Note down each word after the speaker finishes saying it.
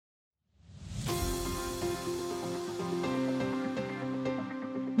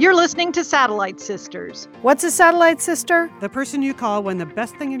You're listening to Satellite Sisters. What's a satellite sister? The person you call when the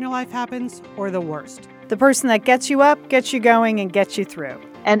best thing in your life happens or the worst. The person that gets you up, gets you going, and gets you through.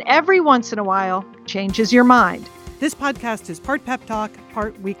 And every once in a while, changes your mind. This podcast is part pep talk,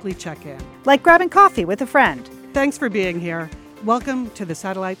 part weekly check-in. Like grabbing coffee with a friend. Thanks for being here. Welcome to the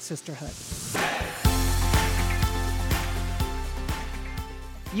Satellite Sisterhood.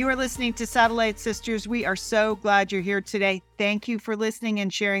 You are listening to Satellite Sisters. We are so glad you're here today. Thank you for listening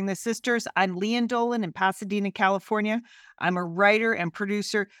and sharing the sisters. I'm Leanne Dolan in Pasadena, California. I'm a writer and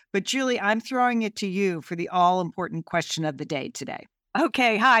producer, but Julie, I'm throwing it to you for the all-important question of the day today.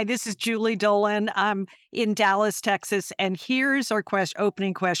 Okay, hi, this is Julie Dolan. I'm in Dallas, Texas, and here's our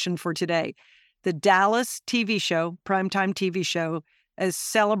opening question for today. The Dallas TV show, primetime TV show, is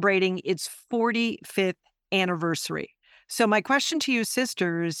celebrating its 45th anniversary. So my question to you,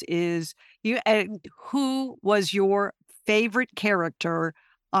 sisters, is who was your favorite character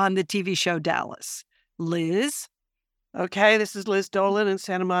on the TV show Dallas? Liz? Okay, this is Liz Dolan in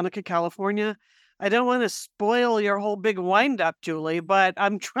Santa Monica, California. I don't want to spoil your whole big wind-up, Julie, but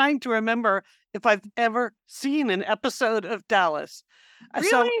I'm trying to remember if I've ever seen an episode of Dallas. Really?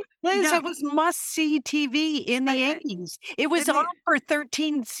 So, Liz, yeah. it was must-see TV in the 80s. It was on for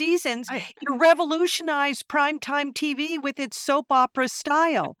 13 seasons. It revolutionized primetime TV with its soap opera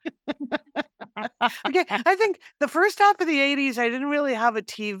style. Okay, I think the first half of the 80s, I didn't really have a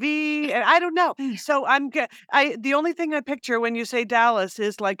TV, and I don't know. So the only thing I picture when you say Dallas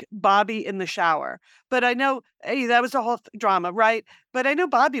is like Bobby in the shower. But I know that was a whole drama, right? But I know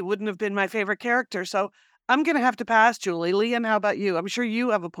Bobby wouldn't have been my favorite character, so I'm going to have to pass, Julie. Leanne, how about you? I'm sure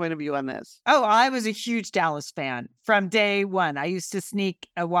you have a point of view on this. Oh, I was a huge Dallas fan from day one. I used to sneak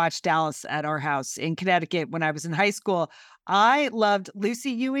watch Dallas at our house in Connecticut when I was in high school. I loved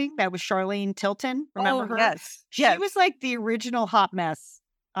Lucy Ewing. That was Charlene Tilton. Remember her? Yes. She was like the original hot mess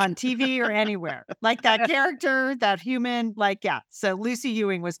on TV or anywhere. Like that character, that human, So Lucy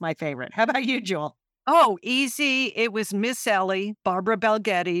Ewing was my favorite. How about you, Jewel? Oh, easy. It was Miss Ellie, Barbara Bel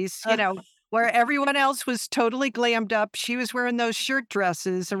Geddes, where everyone else was totally glammed up. She was wearing those shirt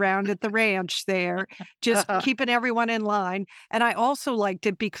dresses around at the ranch there, just keeping everyone in line. And I also liked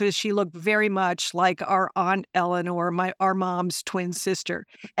it because she looked very much like our Aunt Eleanor, our mom's twin sister.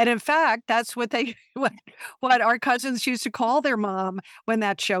 And in fact, that's what what our cousins used to call their mom when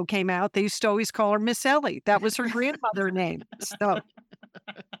that show came out. They used to always call her Miss Ellie. That was her grandmother name. So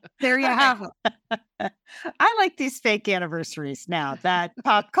there you have it. I like these fake anniversaries now, that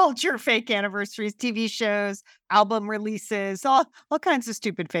pop culture fake anniversaries, TV shows, album releases, all kinds of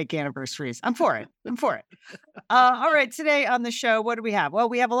stupid fake anniversaries. I'm for it. All right. Today on the show, what do we have? Well,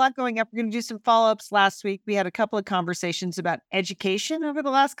 we have a lot going up. We're going to do some follow-ups. Last week, we had a couple of conversations about education over the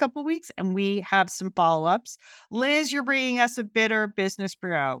last couple of weeks, and we have some follow-ups. Liz, you're bringing us a bitter business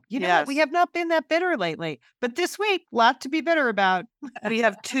bureau. Yes. We have not been that bitter lately, but this week, a lot to be bitter about. We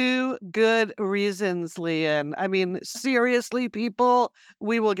have two good reasons, Leanne. I mean, seriously, people,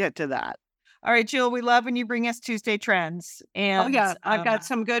 we will get to that. All right, Jill, we love when you bring us Tuesday trends. And I've got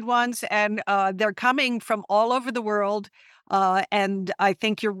some good ones, and they're coming from all over the world. And I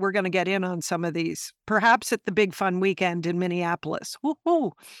think we're going to get in on some of these, perhaps at the Big Fun Weekend in Minneapolis.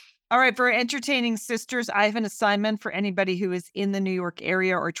 Woo-hoo. All right, for entertaining sisters, I have an assignment for anybody who is in the New York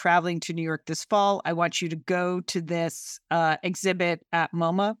area or traveling to New York this fall. I want you to go to this exhibit at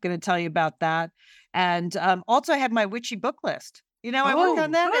MOMA. I'm going to tell you about that. And also, I have my witchy book list. I work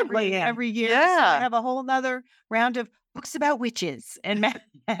on that every year. Yeah. So I have a whole nother round of books about witches and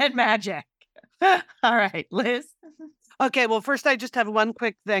magic. All right, Liz. Okay, well, first, I just have one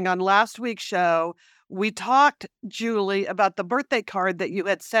quick thing. On last week's show, we talked, Julie, about the birthday card that you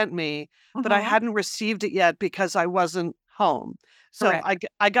had sent me, but I hadn't received it yet because I wasn't home. So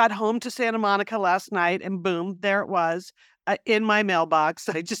I got home to Santa Monica last night, and boom, there it was in my mailbox.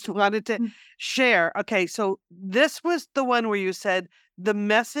 I just wanted to share. Okay, so this was the one where you said the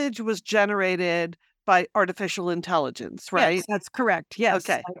message was generated by artificial intelligence, right? Yes, that's correct. Yes.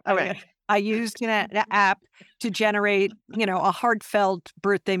 Okay, all right. I used an app to generate, a heartfelt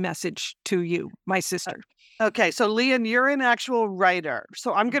birthday message to you, my sister. Okay, so Leanne, you're an actual writer.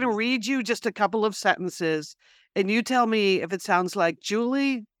 So I'm going to read you just a couple of sentences, and you tell me if it sounds like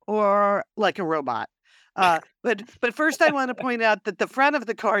Julie or like a robot. But first, I want to point out that the front of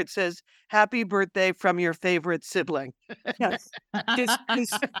the card says, "Happy birthday from your favorite sibling." Yes, just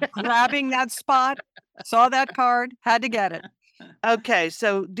grabbing that spot, saw that card, had to get it. Okay,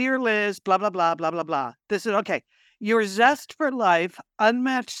 so dear Liz, blah, blah, blah, blah, blah, blah. This is okay. Your zest for life,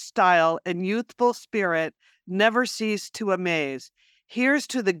 unmatched style, and youthful spirit never cease to amaze. Here's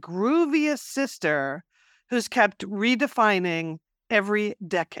to the grooviest sister who's kept redefining every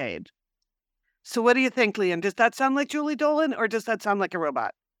decade. So what do you think, Leon? Does that sound like Julie Dolan or does that sound like a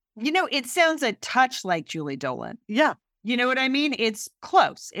robot? It sounds a touch like Julie Dolan. Yeah. You know what I mean? It's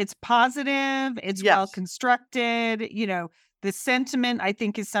close. It's positive. It's Yes. well constructed. The sentiment, I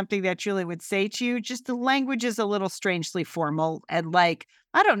think, is something that Julie would say to you. Just the language is a little strangely formal and like,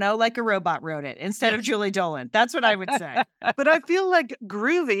 I don't know, like a robot wrote it instead of Julie Dolan. That's what I would say. But I feel like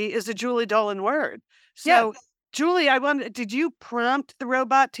groovy is a Julie Dolan word. So, Julie, did you prompt the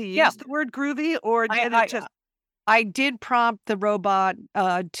robot to use the word groovy or did it just... I did prompt the robot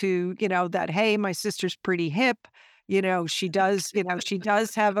to, that, hey, my sister's pretty hip. She does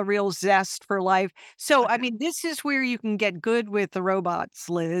have a real zest for life. So, I mean, this is where you can get good with the robots,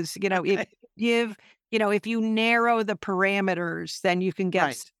 Liz. If you narrow the parameters, then you can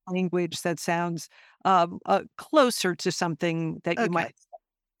get language that sounds closer to something that you might.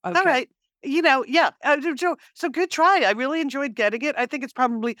 Okay. All right. So good try. I really enjoyed getting it. I think it's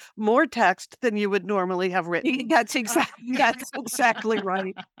probably more text than you would normally have written. That's exactly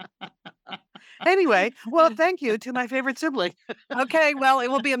right. Anyway, well, thank you to my favorite sibling. Okay, well,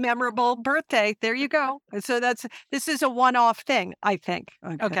 it will be a memorable birthday. There you go. So this is a one-off thing, I think.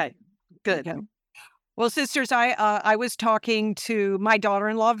 Okay, good. Okay. Well, sisters, I was talking to my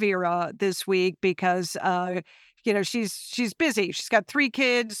daughter-in-law Vera this week because she's busy. She's got 3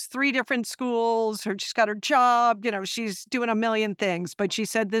 kids, 3 different schools. She's got her job. She's doing a million things. But she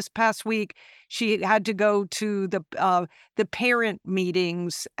said this past week she had to go to the parent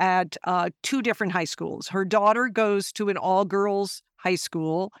meetings at 2 different high schools. Her daughter goes to an all-girls high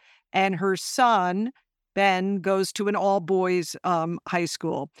school, and her son Ben goes to an all-boys high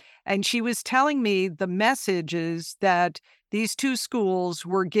school. And she was telling me the messages that these 2 schools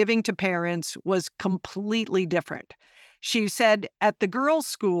were giving to parents was completely different. She said at the girls'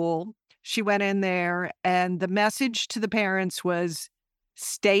 school, she went in there and the message to the parents was,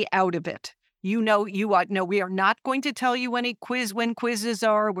 stay out of it. We are not going to tell you when quizzes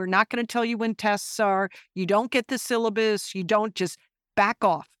are. We're not going to tell you when tests are. You don't get the syllabus. You don't, just back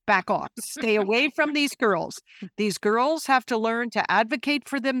off. Stay away from these girls. These girls have to learn to advocate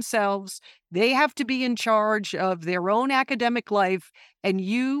for themselves. They have to be in charge of their own academic life, and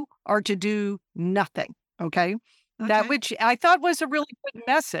you are to do nothing. Okay? That, which I thought was a really good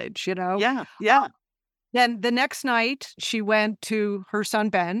message, Yeah. Then the next night, she went to, her son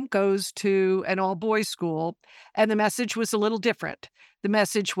Ben goes to an all-boys school, and the message was a little different. The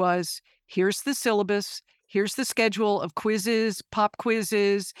message was, here's the syllabus. Here's the schedule of quizzes, pop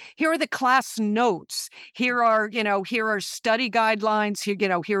quizzes. Here are the class notes. Here are study guidelines.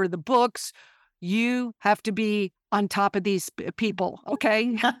 Here are the books. You have to be on top of these people,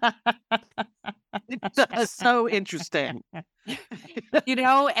 okay? That's so interesting.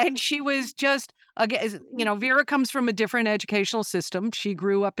 And she was just, again, Vera comes from a different educational system. She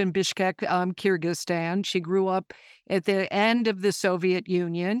grew up in Bishkek, Kyrgyzstan. She grew up at the end of the Soviet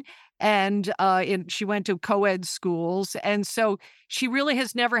Union. And she went to co-ed schools. And so she really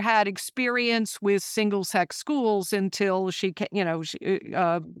has never had experience with single-sex schools until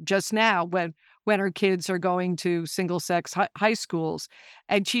just now when her kids are going to single-sex high schools.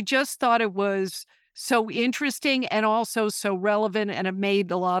 And she just thought it was so interesting and also so relevant, and it made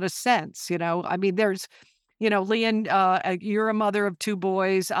a lot of sense. I mean, there's, Leon, you're a mother of 2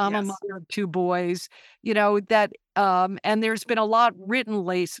 boys. I'm a mother of 2 boys, and there's been a lot written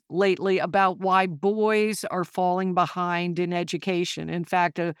lately about why boys are falling behind in education. In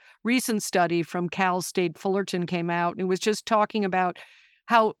fact, a recent study from Cal State Fullerton came out, and it was just talking about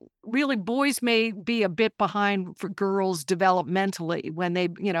how really boys may be a bit behind for girls developmentally when they,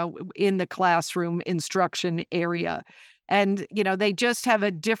 in the classroom instruction area. And, they just have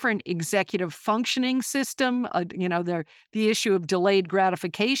a different executive functioning system. The issue of delayed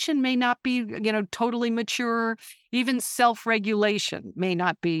gratification may not be, totally mature. Even self-regulation may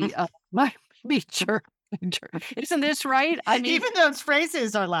not be mature. Isn't this right? I mean, even those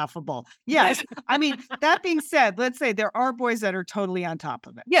phrases are laughable. Yes. I mean, that being said, let's say there are boys that are totally on top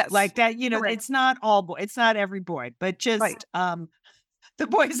of it. Yes. Like that, Correct. It's not all boys. It's not every boy, but just, the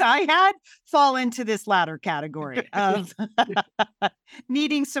boys I had fall into this latter category of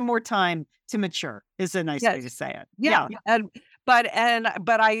needing some more time to mature is a nice way to say it. Yeah. But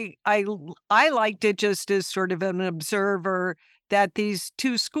I liked it just as sort of an observer that these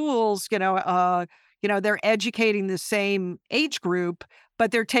 2 schools, they're educating the same age group,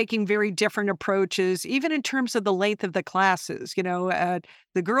 but they're taking very different approaches, even in terms of the length of the classes. At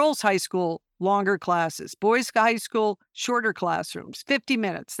the girls' high school, longer classes. Boys' high school, shorter classrooms, 50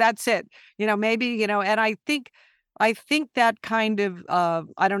 minutes. That's it. Maybe, and I think I think that kind of,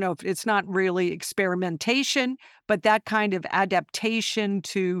 I don't know if it's not really experimentation, but that kind of adaptation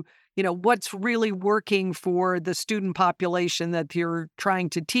to, what's really working for the student population that you're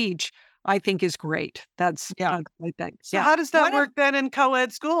trying to teach, I think is great. That's, I think. So how does that work then in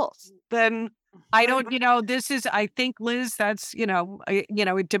co-ed schools? Then I don't, I think, Liz, that's,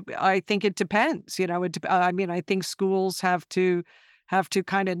 I think it depends, I think schools have to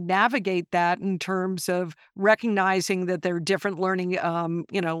kind of navigate that in terms of recognizing that there are different learning,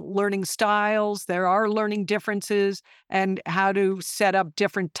 learning styles, there are learning differences, and how to set up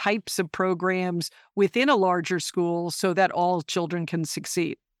different types of programs within a larger school so that all children can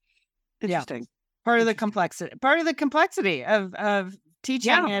succeed. Interesting. Part of the complexity of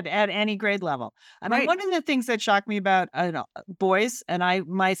teaching at any grade level. I mean, one of the things that shocked me about boys, and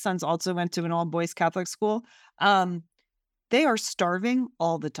my sons also went to an all boys Catholic school. They are starving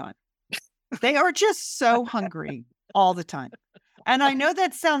all the time. They are just so hungry all the time. And I know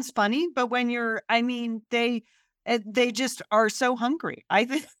that sounds funny, but they just are so hungry. I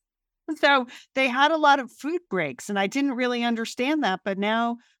think so. They had a lot of food breaks, and I didn't really understand that. But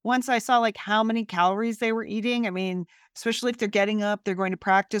now, once I saw like how many calories they were eating, I mean, especially if they're getting up, they're going to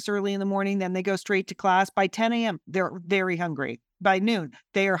practice early in the morning, then they go straight to class. By 10 a.m., they're very hungry. By noon,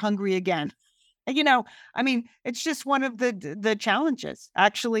 they are hungry again. It's just one of the challenges.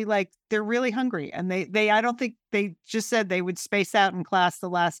 Actually, like they're really hungry, and I don't think they just said they would space out in class the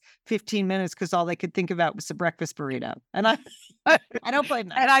last 15 minutes because all they could think about was the breakfast burrito. And I don't blame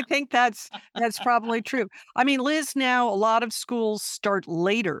them. And I think that's probably true. I mean, Liz, now a lot of schools start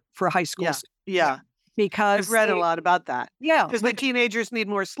later for high school. Yeah. Because I've read a lot about that. Yeah. Because the teenagers need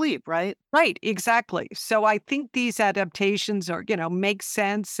more sleep, right? Right, exactly. So I think these adaptations are, make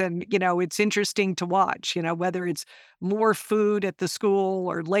sense. And, it's interesting to watch, whether it's more food at the school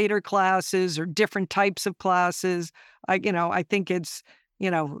or later classes or different types of classes. I think it's,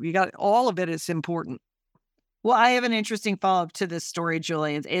 you got all of it is important. Well, I have an interesting follow-up to this story,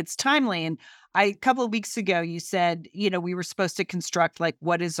 Julie. It's timely. And a couple of weeks ago, you said, we were supposed to construct like,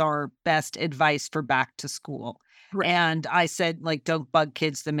 what is our best advice for back to school? Right. And I said, like, don't bug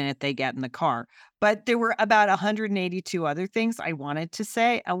kids the minute they get in the car. But there were about 182 other things I wanted to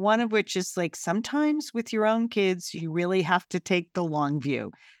say. And one of which is like, sometimes with your own kids, you really have to take the long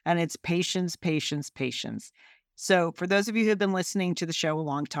view. And it's patience, patience, patience. So for those of you who have been listening to the show a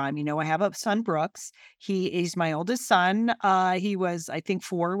long time, I have a son, Brooks. He is my oldest son. He was, I think,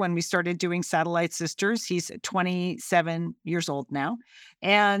 4 when we started doing Satellite Sisters. He's 27 years old now.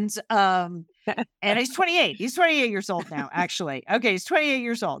 And he's 28. He's 28 years old now, actually. Okay, he's 28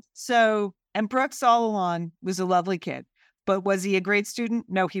 years old. So, and Brooks all along was a lovely kid. But was he a great student?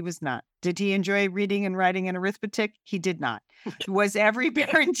 No, he was not. Did he enjoy reading and writing and arithmetic? He did not. Was every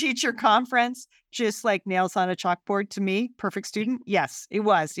parent-teacher conference just like nails on a chalkboard to me? Perfect student? Yes, it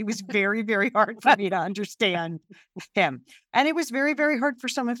was. It was very, very hard for me to understand him. And it was very, very hard for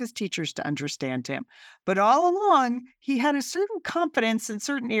some of his teachers to understand him. But all along, he had a certain confidence in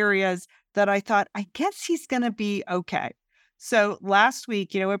certain areas that I thought, I guess he's going to be okay. So last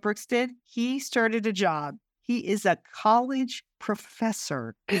week, you know what Brooks did? He started a job. He is a college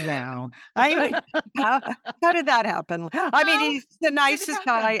professor now. How did that happen? I mean, he's the nicest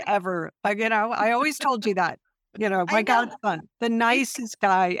guy ever. I always told you that. My godson, the nicest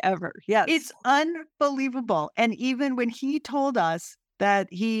guy ever. Yes. It's unbelievable. And even when he told us that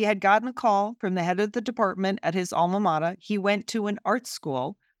he had gotten a call from the head of the department at his alma mater, he went to an art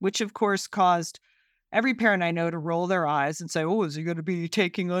school, which of course caused every parent I know to roll their eyes and say, oh, is he going to be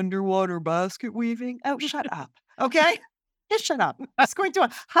taking underwater basket weaving? Oh, shut up. Okay? Just shut up. He's going to a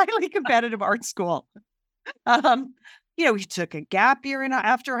highly competitive art school. He took a gap year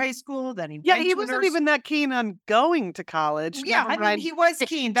after high school. Then he wasn't even that keen on going to college. Yeah, he was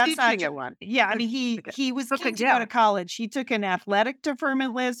keen. That's not teaching at one. Yeah, I mean, he was keen to go to college. He took an athletic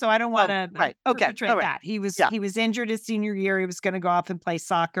deferment, Liz. So I don't want to perpetrate that. He was injured his senior year. He was going to go off and play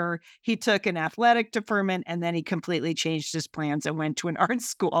soccer. He took an athletic deferment, and then he completely changed his plans and went to an art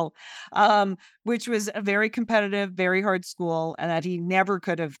school, which was a very competitive, very hard school, and that he never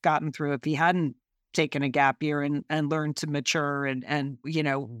could have gotten through if he hadn't taken a gap year and learned to mature and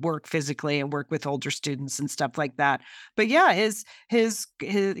work physically and work with older students and stuff like that. But yeah, his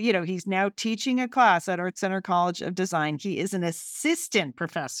he's now teaching a class at Art Center College of Design. He is an assistant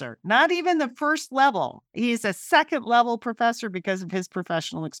professor, not even the first level. He's a second level professor because of his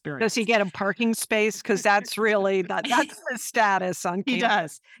professional experience. Does he get a parking space? Because that's really that's the status on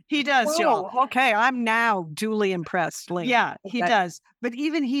campus. He does. Oh, okay. I'm now duly impressed, Lee. Yeah, he does. But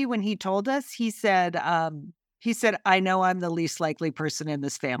even when he told us, he said, He said, I know I'm the least likely person in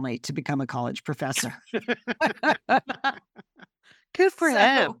this family to become a college professor. Good for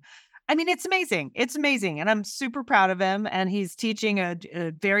him. I mean, it's amazing. It's amazing. And I'm super proud of him. And he's teaching a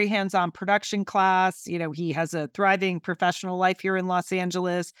very hands-on production class. You know, he has a thriving professional life here in Los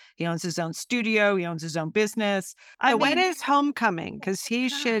Angeles. He owns his own studio. He owns his own business. So when is homecoming? Because he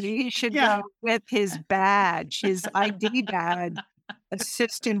should go with his badge, his ID badge,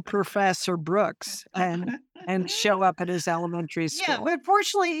 Assistant Professor Brooks, and show up at his elementary school. Yeah, but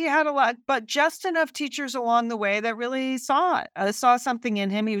fortunately he had a lot, but just enough teachers along the way that really saw something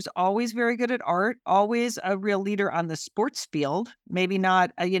in him. He was always very good at art, always a real leader on the sports field, maybe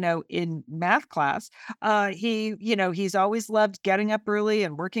not, in math class. He's always loved getting up early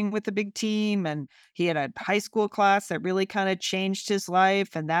and working with a big team. And he had a high school class that really kind of changed his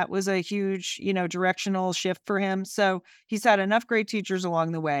life. And that was a huge, directional shift for him. So he's had enough great teachers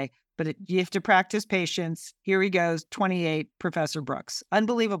along the way. But you have to practice patience. Here he goes, 28, Professor Brooks.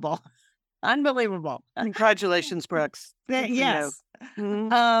 Unbelievable. Unbelievable. Congratulations, Brooks. Yes.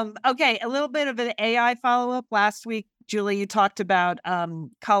 Mhm. Okay, a little bit of an AI follow-up. Last week, Julie, you talked about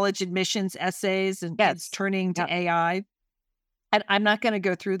college admissions essays and kids turning to AI. And I'm not going to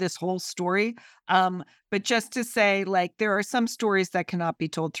go through this whole story, but just to say, there are some stories that cannot be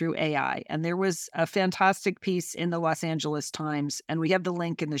told through AI. And there was a fantastic piece in the Los Angeles Times, and we have the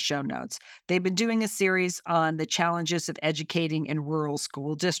link in the show notes. They've been doing a series on the challenges of educating in rural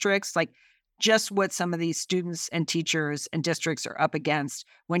school districts, just what some of these students and teachers and districts are up against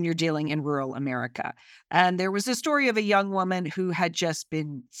when you're dealing in rural America. And there was a story of a young woman who had just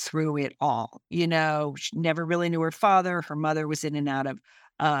been through it all. She never really knew her father. Her mother was in and out of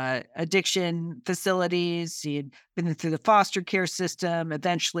addiction facilities. She had been through the foster care system,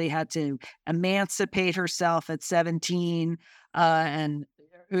 eventually had to emancipate herself at 17. And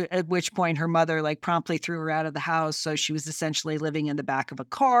at which point her mother promptly threw her out of the house. So she was essentially living in the back of a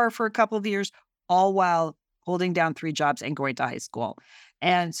car for a couple of years, all while holding down 3 jobs and going to high school.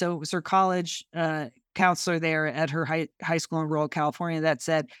 And so it was her college counselor there at her high school in rural California that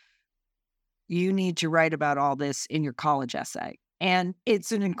said, you need to write about all this in your college essay. And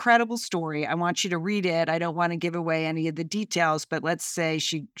it's an incredible story. I want you to read it. I don't want to give away any of the details, but let's say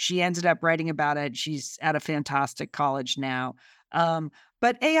she ended up writing about it. She's at a fantastic college now.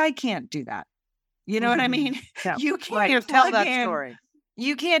 But AI can't do that. You know what I mean? Yeah. You can't tell that in, story.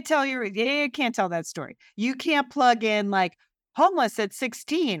 You can't tell can't tell that story. You can't plug in homeless at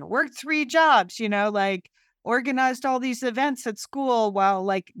 16, worked 3 jobs, organized all these events at school while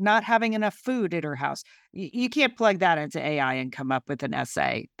not having enough food at her house. You can't plug that into AI and come up with an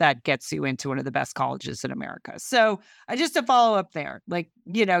essay that gets you into one of the best colleges in America. So just to follow up there,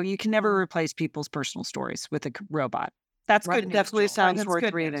 you can never replace people's personal stories with a robot. That's good news, Definitely Joel. sounds That's worth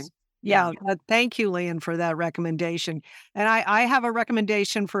good reading. news. Yeah. Thank you, Lian, for that recommendation. And I have a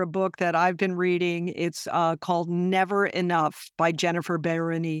recommendation for a book that I've been reading. It's called Never Enough by Jennifer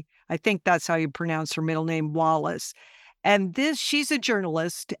Baroni. I think that's how you pronounce her middle name, Wallace. And she's a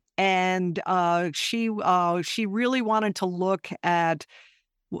journalist, and she really wanted to look at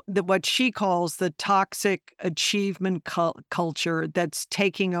what she calls the toxic achievement culture that's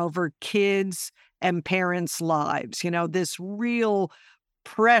taking over kids and parents' lives. This real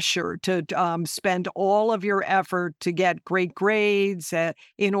pressure to spend all of your effort to get great grades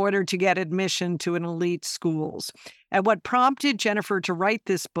in order to get admission to an elite schools. And what prompted Jennifer to write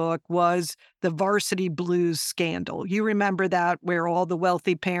this book was the Varsity Blues scandal. You remember that, where all the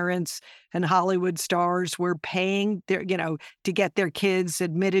wealthy parents and Hollywood stars were paying to get their kids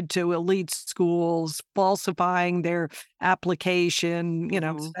admitted to elite schools, falsifying their application,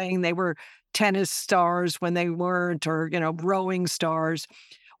 saying they were tennis stars when they weren't, or, rowing stars.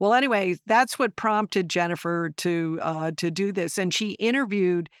 Well, anyway, that's what prompted Jennifer to do this. And she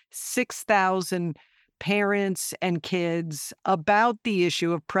interviewed 6,000 parents and kids about the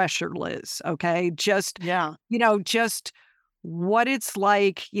issue of pressure, Liz. Okay. Just what it's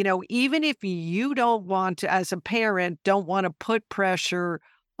like, even if you don't want to, as a parent, don't want to put pressure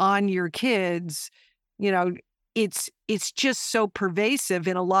on your kids, it's just so pervasive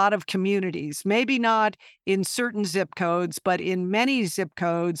in a lot of communities. Maybe not in certain zip codes, but in many zip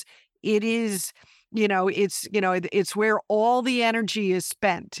codes, it is, it's where all the energy is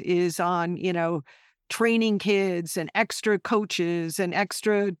spent, is on, training kids and extra coaches and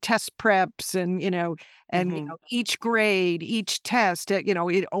extra test preps and, each grade, each test,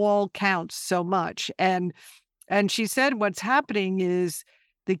 it all counts so much. And she said what's happening is,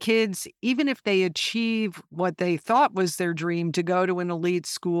 the kids, even if they achieve what they thought was their dream to go to an elite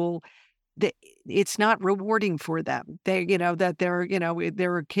school, it's not rewarding for them. They, that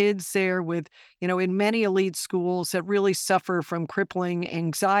there are kids there with, in many elite schools that really suffer from crippling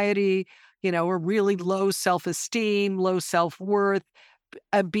anxiety, or really low self-esteem, low self-worth,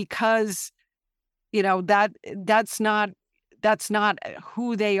 because, that's not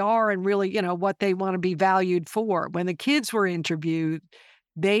who they are and really, what they want to be valued for. When the kids were interviewed,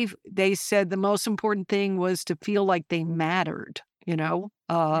 they said the most important thing was to feel like they mattered,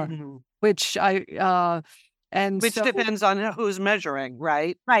 which which depends on who's measuring,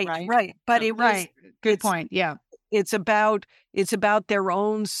 right? Right. But it was good point. Yeah. It's about their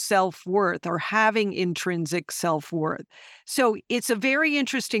own self-worth or having intrinsic self-worth. So it's a very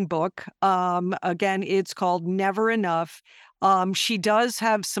interesting book. Again, it's called Never Enough. She does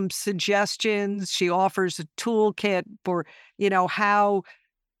have some suggestions. She offers a toolkit for,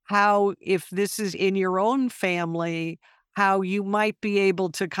 how if this is in your own family, how you might be able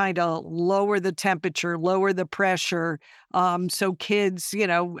to kind of lower the temperature, lower the pressure, so kids,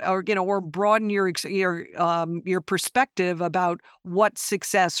 or broaden your perspective about what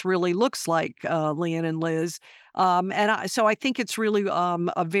success really looks like, Leanne and Liz. So I think it's really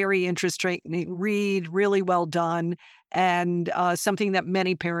a very interesting read, really well done, and something that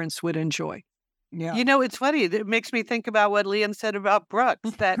many parents would enjoy. Yeah. It's funny. It makes me think about what Leanne said about Brooks,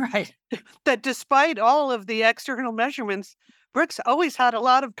 that Right. that despite all of the external measurements, Brooks always had a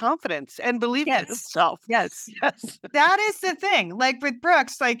lot of confidence and believed in himself. Yes. That is the thing. Like with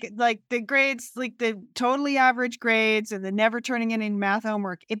Brooks, like the grades, like the totally average grades and the never turning in any math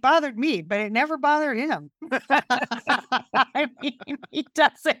homework, it bothered me, but it never bothered him. I mean, he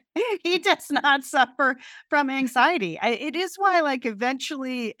does not suffer from anxiety. It is why, like,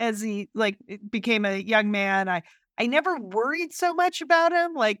 eventually as he became a young man, I never worried so much about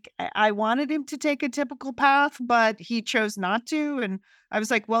him. Like, I wanted him to take a typical path, but he chose not to. And I was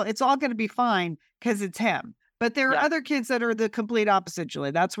like, well, it's all going to be fine because it's him. But there are other kids that are the complete opposite,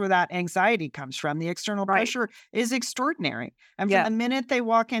 Julie. That's where that anxiety comes from. The external pressure is extraordinary. And from the minute they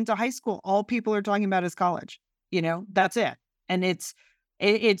walk into high school, all people are talking about is college. That's it. And it's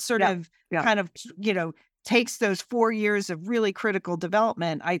sort of kind of, takes those 4 years of really critical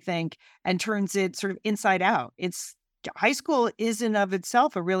development, I think, and turns it sort of inside out. High school is in of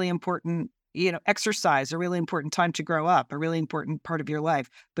itself a really important, exercise, a really important time to grow up, a really important part of your life.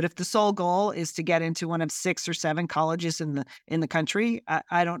 But if the sole goal is to get into one of 6 or 7 colleges in the country,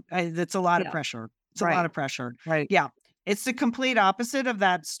 that's a lot of pressure. It's a lot of pressure. Right. Yeah. It's the complete opposite of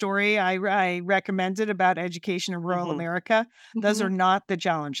that story I recommended about education in rural America. Those are not the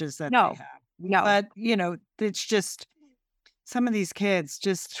challenges that they have. No. But, it's just some of these kids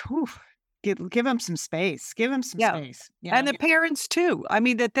just give them some space. Give them some space. And the parents, too. I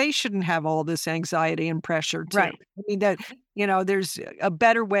mean, that they shouldn't have all this anxiety and pressure, too. Right. I mean, that, there's a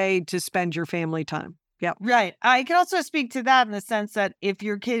better way to spend your family time. Yeah. Right. I can also speak to that in the sense that if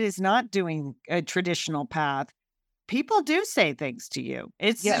your kid is not doing a traditional path, people do say things to you.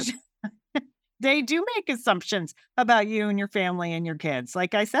 They do make assumptions about you and your family and your kids.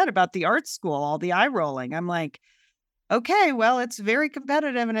 Like I said about the art school, all the eye rolling. I'm like, okay, well, it's very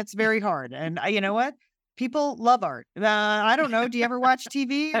competitive and it's very hard. And you know what? People love art. I don't know. Do you ever watch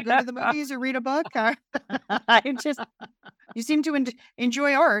TV or go to the movies or read a book? You seem to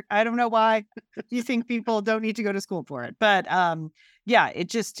enjoy art. I don't know why you think people don't need to go to school for it. But it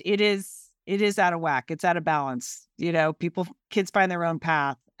is out of whack. It's out of balance. Kids find their own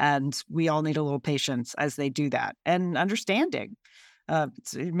path. And we all need a little patience as they do that and understanding.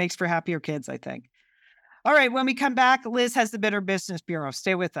 It makes for happier kids, I think. All right. When we come back, Liz has the Better Business Bureau.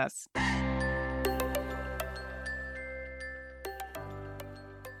 Stay with us.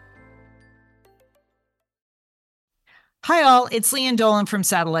 Hi, all. It's Leanne Dolan from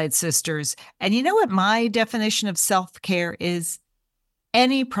Satellite Sisters. And you know what my definition of self-care is?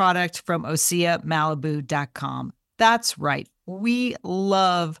 Any product from OseaMalibu.com. That's right. We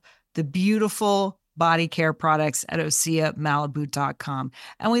love the beautiful body care products at OseaMalibu.com.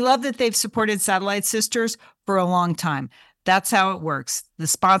 And we love that they've supported Satellite Sisters for a long time. That's how it works. The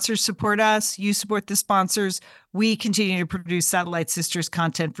sponsors support us. You support the sponsors. We continue to produce Satellite Sisters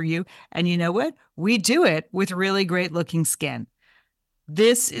content for you. And you know what? We do it with really great looking skin.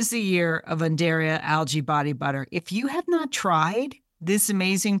 This is the year of Undaria Algae Body Butter. If you have not tried this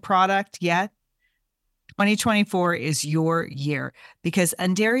amazing product yet, 2024 is your year because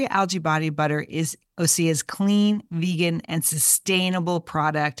Undaria Algae Body Butter is Osea's clean, vegan, and sustainable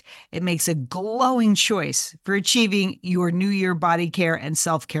product. It makes a glowing choice for achieving your New Year body care and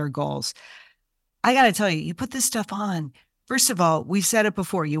self-care goals. I got to tell you, you put this stuff on. First of all, we've said it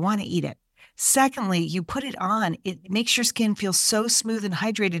before, you want to eat it. Secondly, you put it on, it makes your skin feel so smooth and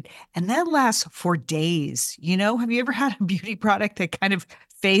hydrated, and that lasts for days. Have you ever had a beauty product that kind of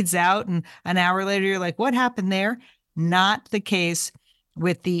fades out and an hour later you're like, what happened there? Not the case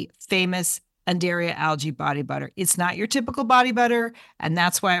with the famous Undaria algae body butter. It's not your typical body butter, and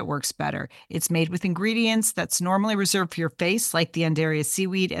that's why it works better. It's made with ingredients that's normally reserved for your face, like the Undaria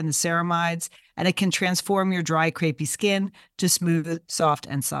seaweed and the ceramides, and it can transform your dry, crepey skin to smooth, soft,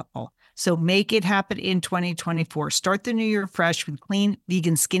 and supple. So make it happen in 2024. Start the new year fresh with clean,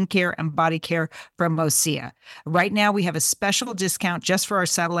 vegan skincare and body care from Osea. Right now, we have a special discount just for our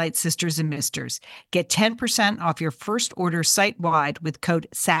satellite sisters and misters. Get 10% off your first order site-wide with code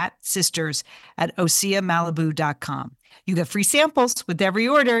SATSisters at OseaMalibu.com. You get free samples with every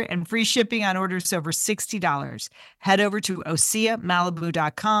order and free shipping on orders over $60. Head over to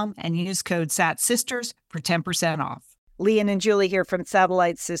OseaMalibu.com and use code SATSisters for 10% off. Leanne and Julie here from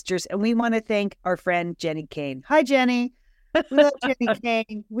Satellite Sisters, and we want to thank our friend Jenny Kane. Hi, Jenny. We love Jenny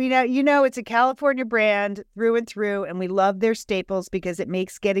Kane. We know it's a California brand through and through, and we love their staples because it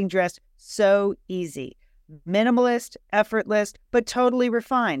makes getting dressed so easy. Minimalist, effortless, but totally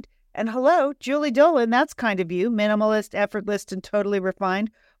refined. And hello, Julie Dolan, that's kind of you. Minimalist, effortless, and totally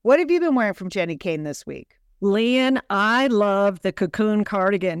refined. What have you been wearing from Jenny Kane this week? Leanne, I love the cocoon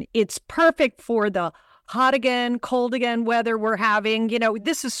cardigan. It's perfect for the hot again, cold again weather we're having.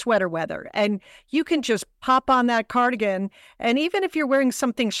 This is sweater weather, and you can just pop on that cardigan. And even if you're wearing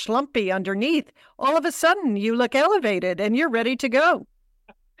something schlumpy underneath, all of a sudden you look elevated and you're ready to go.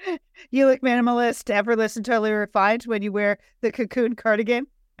 You look minimalist, effortless, and totally refined when you wear the cocoon cardigan.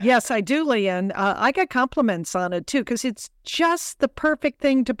 Yes, I do, Leanne. I get compliments on it too, because it's just the perfect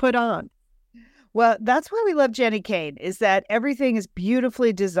thing to put on. Well, that's why we love Jenny Kane, is that everything is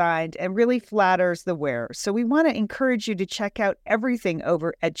beautifully designed and really flatters the wearer. So we want to encourage you to check out everything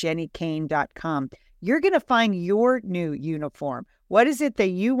over at jennykane.com. You're going to find your new uniform. What is it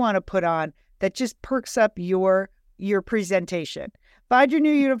that you want to put on that just perks up your presentation? Find your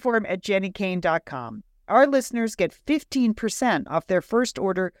new uniform at jennykane.com. Our listeners get 15% off their first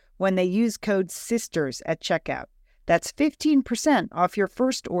order when they use code SISTERS at checkout. That's 15% off your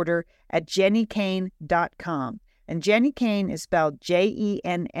first order at jennykane.com. And Jenny Kane is spelled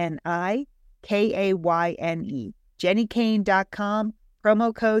JENNIKAYNE. jennykane.com,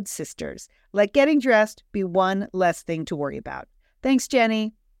 promo code SISTERS. Let getting dressed be one less thing to worry about. Thanks,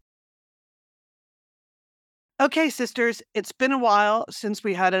 Jenny. Okay, sisters, it's been a while since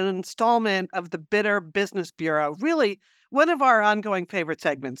we had an installment of the Bitter Business Bureau. Really, one of our ongoing favorite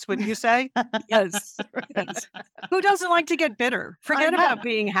segments, wouldn't you say? Yes. Yes. Who doesn't like to get bitter? Forget about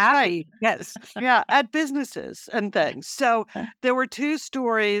being happy. Yes. Yeah, at businesses and things. So there were two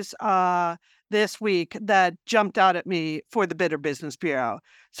stories this week that jumped out at me for the Bitter Business Bureau.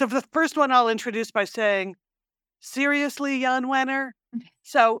 So for the first one, I'll introduce by saying, seriously, Jan Wenner?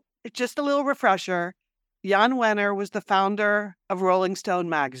 So just a little refresher. Jan Wenner was the founder of Rolling Stone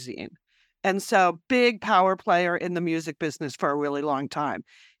magazine. And so big power player in the music business for a really long time.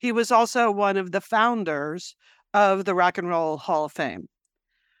 He was also one of the founders of the Rock and Roll Hall of Fame.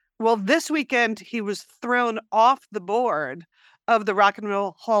 Well, this weekend, he was thrown off the board of the Rock and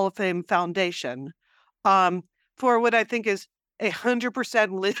Roll Hall of Fame Foundation for what I think is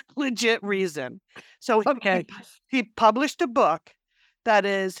 100% legit reason. So he published a book that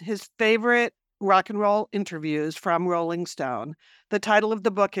is his favorite rock and roll interviews from Rolling Stone. The title of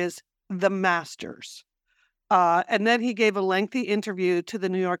the book is The Masters. And then he gave a lengthy interview to the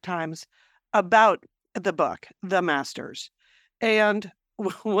New York Times about the book, The Masters. And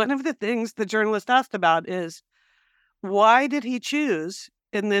one of the things the journalist asked about is, why did he choose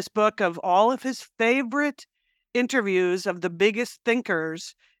in this book of all of his favorite interviews of the biggest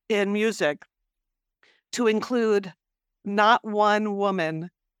thinkers in music to include not one woman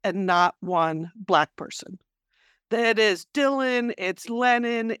and not one Black person? That is Dylan, it's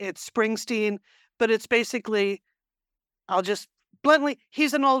Lennon, it's Springsteen, but it's basically, I'll just bluntly,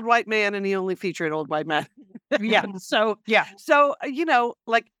 he's an old white man and he only featured old white men. So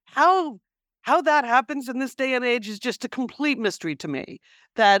like how that happens in this day and age is just a complete mystery to me.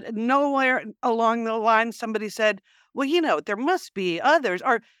 That nowhere along the line somebody said, well, there must be others.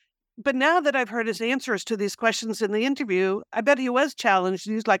 But now that I've heard his answers to these questions in the interview, I bet he was challenged.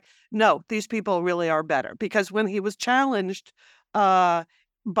 He's like, no, these people really are better. Because when he was challenged by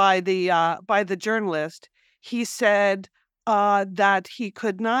the journalist, he said that he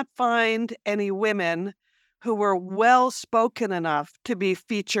could not find any women who were well-spoken enough to be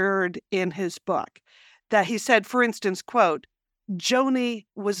featured in his book. That he said, for instance, quote, Joni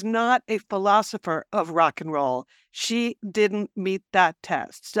was not a philosopher of rock and roll. She didn't meet that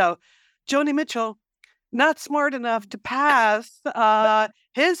test. So Joni Mitchell, not smart enough to pass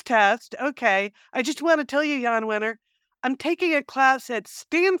his test. Okay. I just want to tell you, Jan Wenner, I'm taking a class at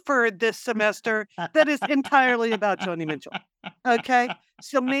Stanford this semester that is entirely about Joni Mitchell. Okay.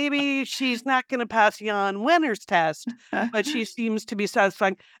 So maybe she's not going to pass Jan Wenner's test, but she seems to be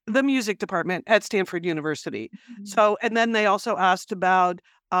satisfying the music department at Stanford University. So, and then they also asked about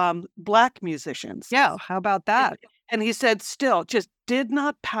Black musicians. Yeah. How about that? And he said, still, just did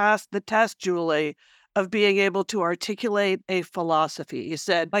not pass the test, Julie, of being able to articulate a philosophy. He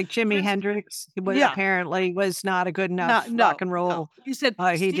said, like Jimi Hendrix, who apparently was not a good enough rock and roll. No. He said,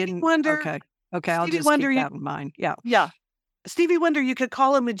 he Stevie didn't. Wonder. Okay, I'll just Wonder, keep that in mind. Yeah. Yeah. Stevie Wonder, you could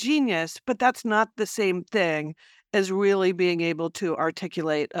call him a genius, but that's not the same thing as really being able to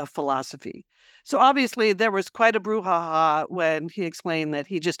articulate a philosophy. So obviously there was quite a brouhaha when he explained that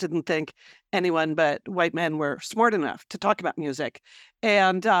he just didn't think anyone but white men were smart enough to talk about music.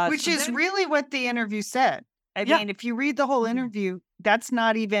 And which is really what the interview said. I mean, if you read the whole interview, that's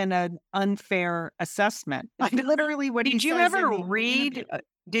not even an unfair assessment. Literally what he says.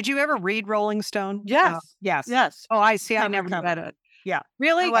 Did you ever read Rolling Stone? Yes. Yes. Oh, I see. I never read it. Yeah.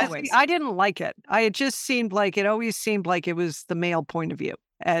 Really? Always. I didn't like it. It always seemed like it was the male point of view.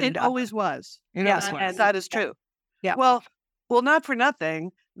 And it always was. And that is true. Yeah. Well, not for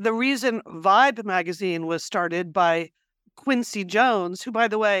nothing. The reason Vibe magazine was started by Quincy Jones, who, by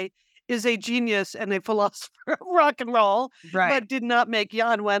the way, is a genius and a philosopher of rock and roll, but did not make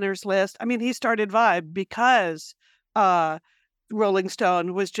Jan Wenner's list. I mean, he started Vibe because Rolling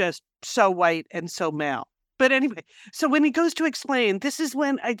Stone was just so white and so male. But anyway, so when he goes to explain, this is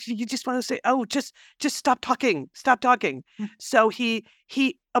when you just want to say, oh, just stop talking. Stop talking. So he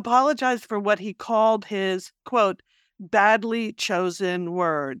apologized for what he called his, quote, badly chosen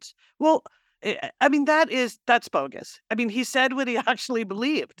words. Well, I mean, that's bogus. I mean, he said what he actually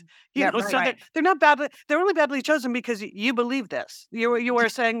believed. They're not badly, they're only badly chosen because you believe this. You were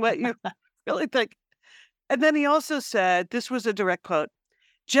saying what you really think. And then he also said, this was a direct quote,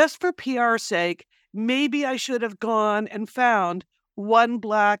 just for PR's sake, maybe I should have gone and found one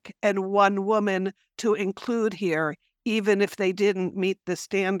Black and one woman to include here, even if they didn't meet the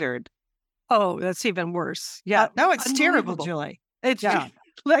standard. Oh, that's even worse. Yeah. No, it's terrible, Julie. It's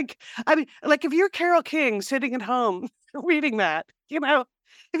like if you're Carole King sitting at home reading that, if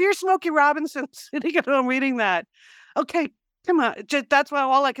you're Smokey Robinson sitting at home reading that, okay, come on. That's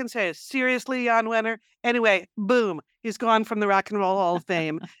all I can say is seriously, Jan Wenner. Anyway, boom. He's gone from the Rock and Roll Hall of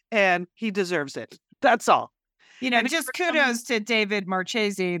Fame, and he deserves it. That's all. And just kudos to David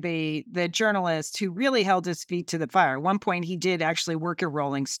Marchese, the journalist who really held his feet to the fire. At one point, he did actually work at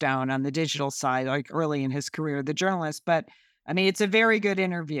Rolling Stone on the digital side, like early in his career, the journalist. But, I mean, it's a very good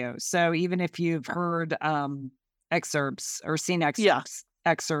interview. So even if you've heard excerpts or seen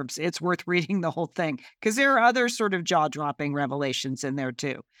excerpts, it's worth reading the whole thing because there are other sort of jaw-dropping revelations in there,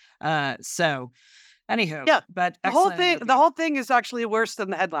 too. Anywho, but the whole thing is actually worse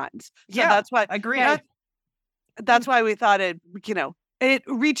than the headlines. So that's why agree. That's why we thought it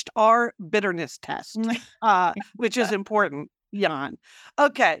reached our bitterness test, which is important. Jan.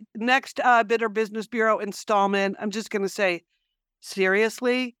 Okay, next Bitter Business Bureau installment. I'm just going to say,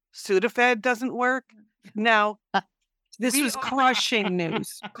 seriously, Sudafed doesn't work now. This was crushing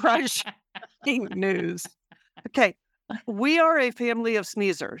news. Crushing news. Okay, we are a family of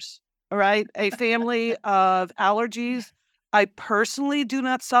sneezers. All right, a family of allergies. I personally do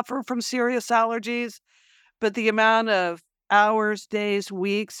not suffer from serious allergies, but the amount of hours, days,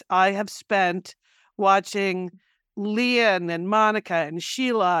 weeks I have spent watching Leanne and Monica and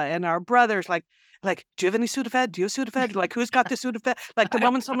Sheila and our brothers, like, do you have any Sudafed? Do you have Sudafed? Like, who's got the Sudafed? Like, the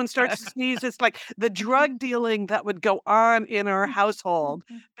moment someone starts to sneeze, it's like the drug dealing that would go on in our household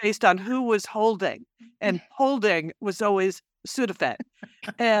based on who was holding. And holding was always Sudafed.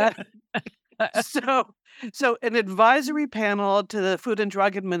 And so an advisory panel to the Food and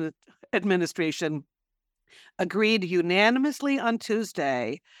Drug Administration agreed unanimously on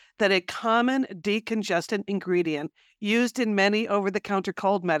Tuesday that a common decongestant ingredient used in many over-the-counter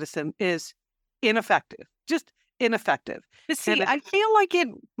cold medicine is ineffective, just ineffective. But see, I feel like it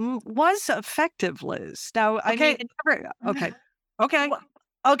was effective, Liz. Now, okay.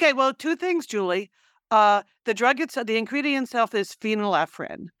 Okay, well, two things, Julie. The drug itself, the ingredient itself is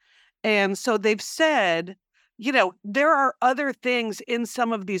phenylephrine. And so they've said, there are other things in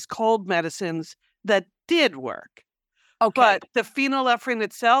some of these cold medicines that did work. Okay. But the phenylephrine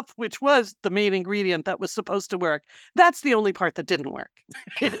itself, which was the main ingredient that was supposed to work, that's the only part that didn't work.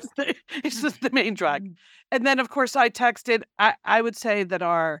 It's just the main drug. And then, of course, I texted, I would say that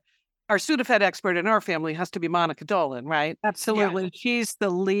our our Sudafed expert in our family has to be Monica Dolan, right? Absolutely. She's the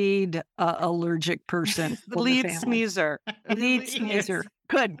lead allergic person. The lead sneezer. Lead sneezer.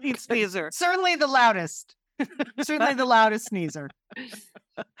 Good. Lead sneezer. Certainly the loudest. Certainly the loudest sneezer.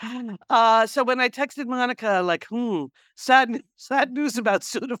 So when I texted Monica, like, sad news about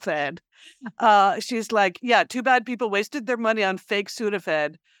Sudafed, she's like, yeah, too bad people wasted their money on fake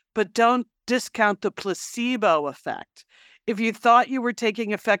Sudafed, but don't discount the placebo effect. If you thought you were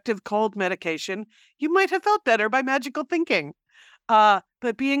taking effective cold medication, you might have felt better by magical thinking. But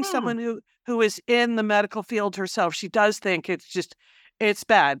being someone who is in the medical field herself, she does think it's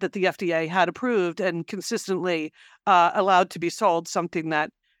bad that the FDA had approved and consistently allowed to be sold something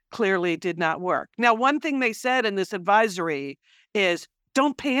that clearly did not work. Now, one thing they said in this advisory is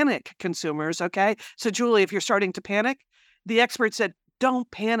don't panic, consumers, okay? So, Julie, if you're starting to panic, the expert said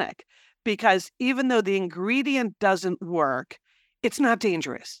don't panic because even though the ingredient doesn't work, it's not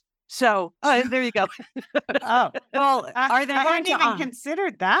dangerous. So, there you go. Oh, well, are they I going hadn't to even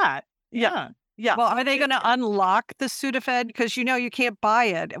considered that. Yeah. Well, are they going to unlock the Sudafed? Because you can't buy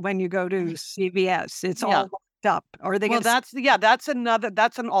it when you go to CVS. It's all locked up. Or are they going to? That's an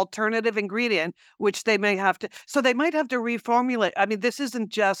alternative ingredient, which they may have to. So they might have to reformulate. I mean, this isn't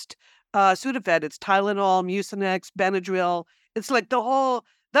just Sudafed. It's Tylenol, Mucinex, Benadryl. It's like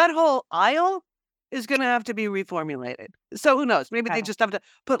that whole aisle is going to have to be reformulated. So who knows? Maybe they just have to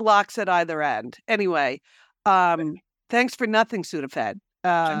put locks at either end. Anyway, thanks for nothing, Sudafed.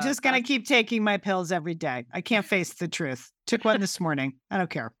 I'm just going to keep taking my pills every day. I can't face the truth. Took one this morning. I don't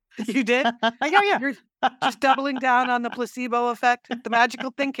care. You did? Yeah. You're just doubling down on the placebo effect. The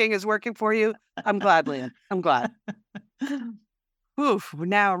magical thinking is working for you. I'm glad, Leanne. I'm glad. Oof,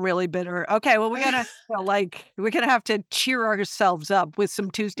 now I'm really bitter. Okay, well, we're gonna have to cheer ourselves up with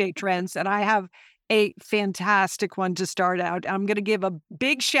some Tuesday trends, and I have a fantastic one to start out. I'm going to give a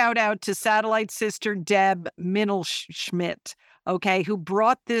big shout out to satellite sister Deb Minelschmidt, okay, who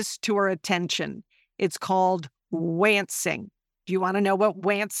brought this to our attention. It's called wancing. Do you want to know what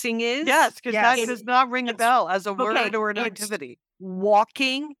wancing is? Yes, because that does not ring a bell as a word or an activity.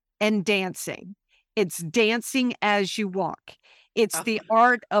 Walking and dancing. It's dancing as you walk. It's the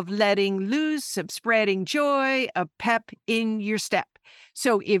art of letting loose, of spreading joy, of pep in your step.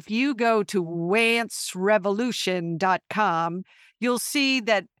 So if you go to wancerevolution.com, you'll see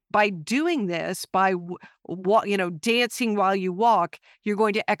that by doing this, by dancing while you walk, you're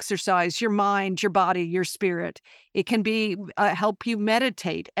going to exercise your mind, your body, your spirit. It can be help you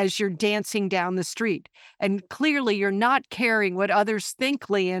meditate as you're dancing down the street. And clearly, you're not caring what others think,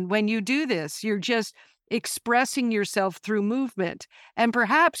 Leanne, when you do this. You're just expressing yourself through movement. And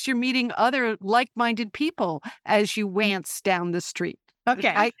perhaps you're meeting other like-minded people as you wance down the street.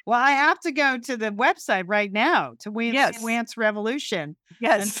 Okay. I have to go to the website right now to Wance Revolution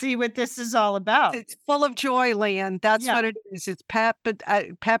and see what this is all about. It's full of joy, Leanne. That's what it is. It's pep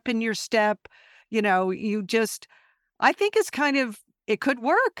in your step. I think it's it could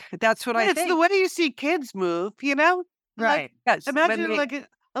work. That's what I think. It's the way you see kids move, Right. Yes. Imagine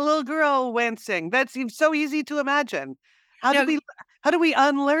a little girl wancing. That seems so easy to imagine. How do we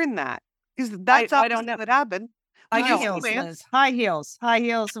unlearn that? Because that's I don't know what happened. High heels,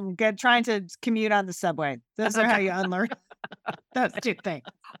 and trying to commute on the subway. Those are how you unlearn those two things.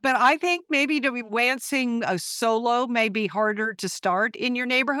 But I think maybe wancing a solo may be harder to start in your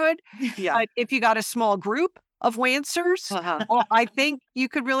neighborhood. Yeah. But if you got a small group of wancers, I think you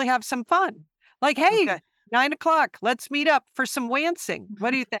could really have some fun. Like, hey, 9:00, let's meet up for some wancing.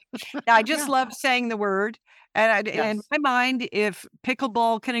 What do you think? I just love saying the word. And in my mind, if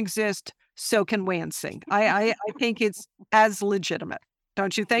pickleball can exist, so can wancing. I think it's as legitimate.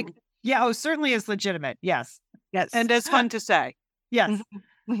 Don't you think? Yeah, certainly is legitimate. Yes. And it's fun to say. Yes.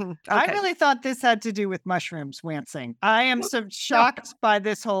 Okay. I really thought this had to do with mushrooms, wancing. I am so shocked by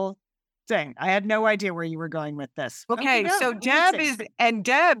this whole thing. I had no idea where you were going with this. Okay, so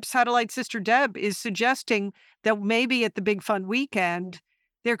Deb, satellite sister Deb, is suggesting that maybe at the Big Fun weekend,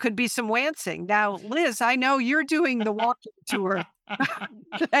 there could be some wancing. Now, Liz, I know you're doing the walking tour.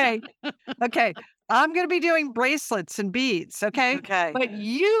 Okay. I'm going to be doing bracelets and beads. Okay. But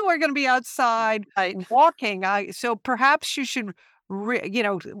you are going to be outside walking. So perhaps you should,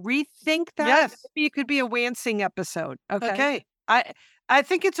 rethink that. Yes. Maybe it could be a wancing episode. Okay. I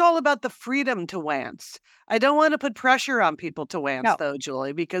think it's all about the freedom to wance. I don't want to put pressure on people to wance, though,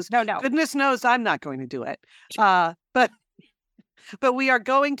 Julie, because goodness knows I'm not going to do it. But we are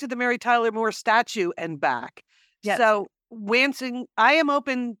going to the Mary Tyler Moore statue and back. Yes. So wancing, I am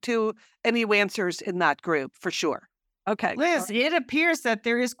open to any wancers in that group for sure. Okay. Liz, it appears that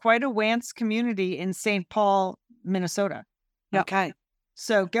there is quite a wance community in St. Paul, Minnesota. Yep. Okay.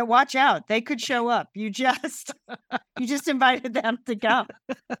 So watch out. They could show up. You just invited them to come.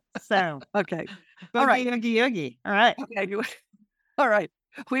 So Okay. all right, Oogie Oogie. All right. Okay. All right.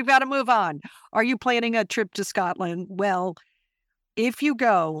 We've got to move on. Are you planning a trip to Scotland? Well, if you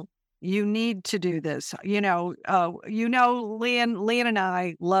go, you need to do this. Leanne and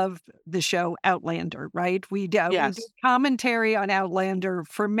I love the show Outlander, right? We did commentary on Outlander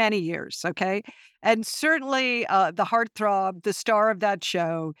for many years, okay? And certainly the heartthrob, the star of that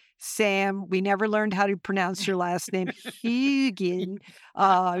show, Sam, we never learned how to pronounce your last name, Hegan.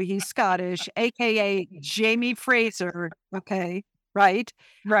 He's Scottish, a.k.a. Jamie Fraser, okay? Right?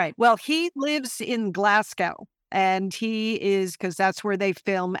 Right. Well, he lives in Glasgow. And he is, because that's where they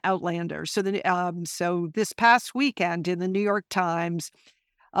film Outlander. So so this past weekend in the New York Times,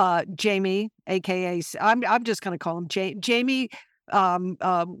 Jamie, aka I'm just going to call him Jamie,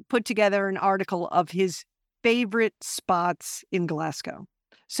 put together an article of his favorite spots in Glasgow.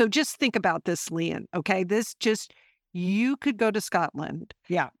 So just think about this, Leanne. Okay, you could go to Scotland.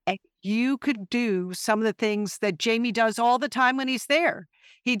 Yeah. And you could do some of the things that Jamie does all the time when he's there.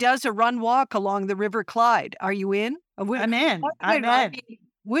 He does a run walk along the River Clyde. Are you in? I'm in. I'm in.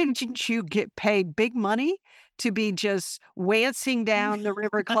 Wouldn't you get paid big money to be just wancing down the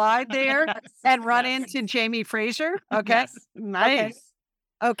River Clyde there and run into Jamie Fraser? Okay. Yes. Nice.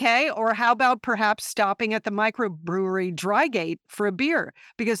 Okay. Or how about perhaps stopping at the microbrewery Drygate for a beer?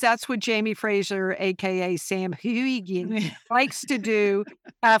 Because that's what Jamie Fraser, a.k.a. Sam Huygen, likes to do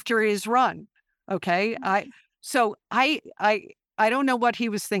after his run. Okay. I don't know what he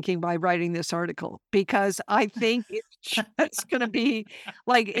was thinking by writing this article, because I think it's going to be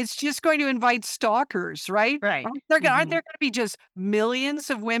it's just going to invite stalkers, right? Right. Aren't there going to be just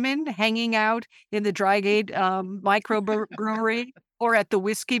millions of women hanging out in the Drygate microbrewery or at the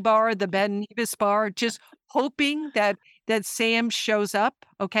whiskey bar, the Ben Nevis bar, just hoping that Sam shows up,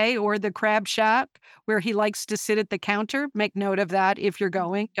 okay? Or the Crab Shack where he likes to sit at the counter. Make note of that if you're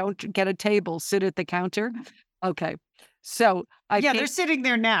going. Don't get a table, sit at the counter. Okay. So they're sitting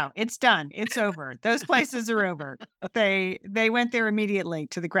there now. It's done. It's over. Those places are over. They went there immediately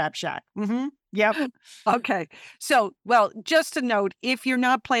to the Crab Shack. Mm-hmm. Yep. Okay. So, well, just a note: if you're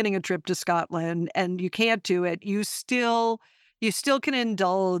not planning a trip to Scotland and you can't do it, you still can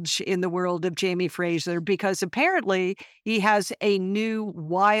indulge in the world of Jamie Fraser, because apparently he has a new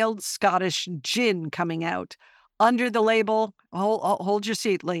wild Scottish gin coming out under the label. Hold your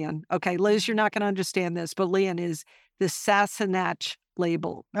seat, Leanne. Okay, Liz, you're not going to understand this, but Leanne is the Sassenach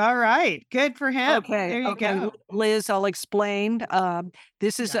label. All right. Good for him. Okay. There you go. Liz, I'll explain.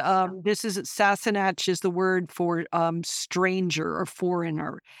 This is Sassenach is the word for stranger or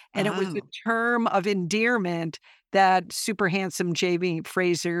foreigner. And it was a term of endearment that super handsome Jamie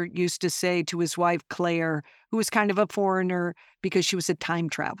Fraser used to say to his wife, Claire, who was kind of a foreigner because she was a time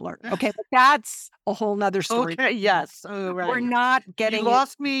traveler. Okay, but that's a whole nother story. Okay, yes. Oh, right. We're not getting You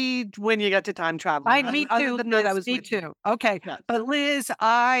lost me when you got to time travel. Me too. Me too. Okay, yes. But Liz,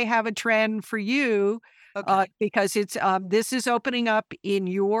 I have a trend for you. Okay. Because it's this is opening up in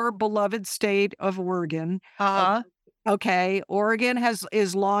your beloved state of Oregon. Okay, Oregon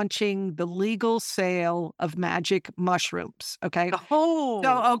is launching the legal sale of magic mushrooms. Okay.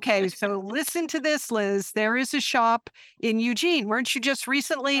 So listen to this, Liz. There is a shop in Eugene. Weren't you just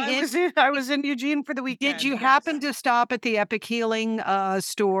recently I was in Eugene for the weekend. Did you happen to stop at the Epic Healing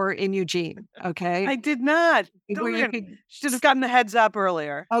store in Eugene? Okay. I did not. Should have gotten the heads up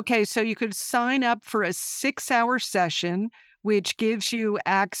earlier. Okay, so you could sign up for a 6-hour session, which gives you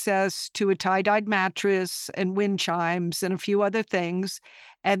access to a tie-dyed mattress and wind chimes and a few other things.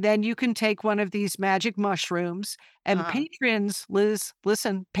 And then you can take one of these magic mushrooms. And patrons, Liz,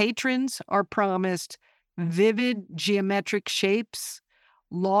 listen, patrons are promised vivid geometric shapes,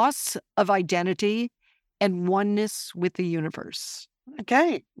 loss of identity, and oneness with the universe.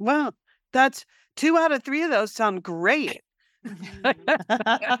 Okay. Well, that's 2 out of 3 of those sound great.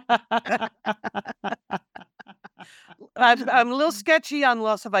 I'm a little sketchy on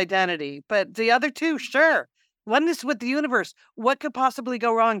loss of identity, but the other 2, sure. Oneness with the universe. What could possibly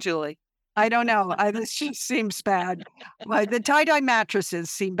go wrong, Julie? I don't know. This just seems bad. The tie-dye mattresses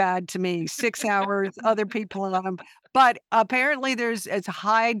seem bad to me. 6 hours, other people on them. But apparently it's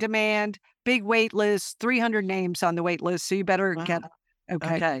high demand, big wait list, 300 names on the wait list. So you better get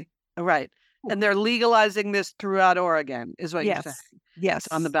Okay. All right. And they're legalizing this throughout Oregon, is what you're saying. Yes.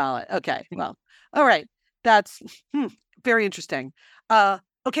 On the ballot. Okay. Well, all right. That's very interesting.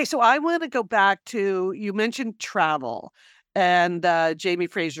 Okay. So I want to go back to, you mentioned travel. and Jamie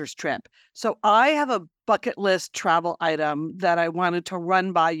Fraser's trip. So I have a bucket list travel item that I wanted to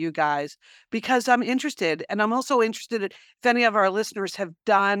run by you guys because I'm interested. And I'm also interested if any of our listeners have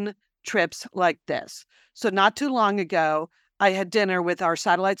done trips like this. So not too long ago, I had dinner with our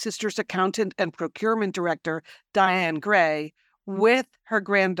Satellite Sisters accountant and procurement director, Diane Gray, with her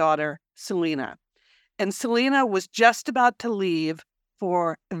granddaughter, Selena. And Selena was just about to leave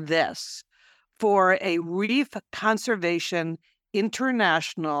for a reef conservation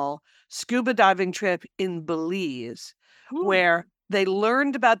international scuba diving trip in Belize, where they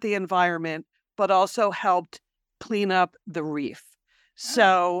learned about the environment, but also helped clean up the reef.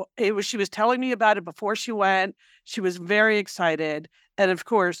 So she was telling me about it before she went. She was very excited. And of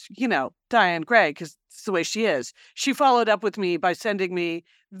course, Diane Gray, because it's the way she is, she followed up with me by sending me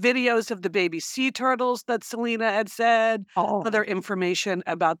videos of the baby sea turtles that Selena had said, other information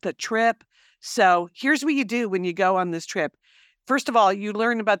about the trip. So here's what you do when you go on this trip. First of all, you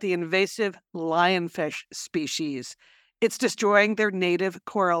learn about the invasive lionfish species. It's destroying their native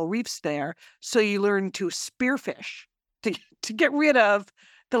coral reefs there. So you learn to spearfish to get rid of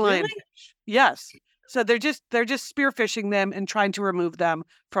the lionfish. Yes. So they're just spearfishing them and trying to remove them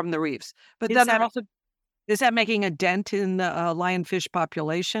from the reefs. But then is that making a dent in the lionfish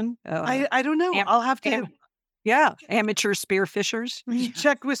population? I don't know. I'll have to. Amateur spearfishers.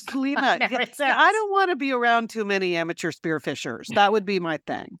 Check with Selena. I don't want to be around too many amateur spearfishers. That would be my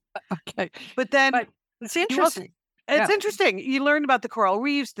thing. Okay. But it's interesting. It's interesting. You learn about the coral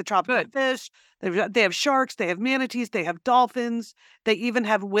reefs, the tropical fish. They have sharks. They have manatees. They have dolphins. They even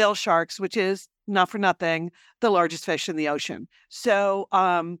have whale sharks, which is, not for nothing, the largest fish in the ocean. So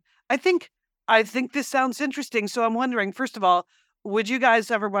I think this sounds interesting. So I'm wondering, first of all, would you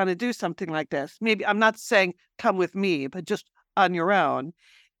guys ever want to do something like this? Maybe, I'm not saying come with me, but just on your own.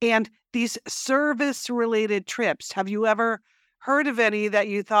 And these service-related trips, have you ever heard of any that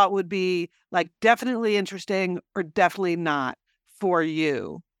you thought would be like definitely interesting or definitely not for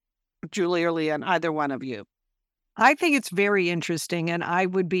you? Julie or Leanne, either one of you. I think it's very interesting, and I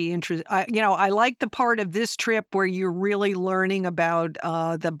would be interested. I like the part of this trip where you're really learning about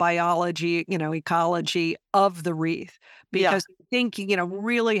the biology, ecology of the reef, because I think,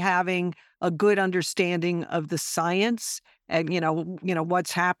 really having a good understanding of the science and,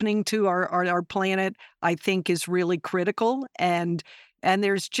 what's happening to our planet, I think is really critical. And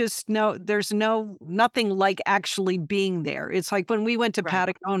there's just nothing like actually being there. It's like when we went to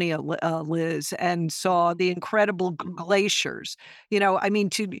Patagonia, Liz, and saw the incredible glaciers,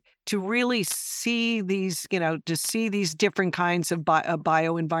 to really see these, to see these different kinds of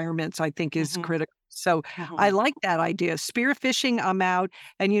bio environments, I think is critical. So I like that idea. Spearfishing, I'm out.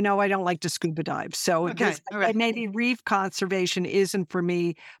 And I don't like to scuba dive. So maybe reef conservation isn't for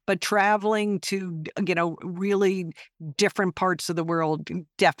me, but traveling to, really different parts of the world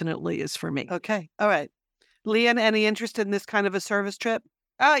definitely is for me. Okay. All right. Leanne, any interest in this kind of a service trip?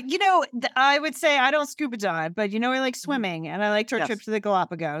 I would say I don't scuba dive, but I like swimming, and I liked our trip to the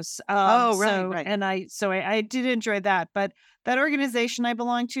Galapagos. Right. And I did enjoy that. But that organization I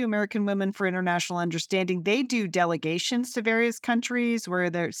belong to, American Women for International Understanding, they do delegations to various countries where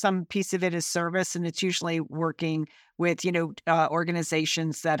there's some piece of it is service, and it's usually working with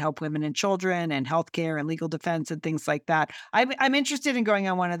organizations that help women and children and healthcare and legal defense and things like that. I'm interested in going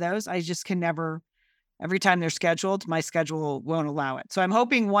on one of those. I just can never. Every time they're scheduled, my schedule won't allow it. So I'm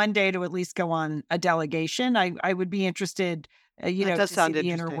hoping one day to at least go on a delegation. I would be interested, to see the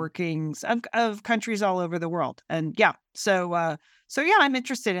inner workings of countries all over the world. And so I'm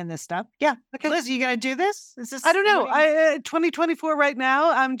interested in this stuff. Yeah. Okay. Liz, you gonna do this? Is this? I don't know. 2024 right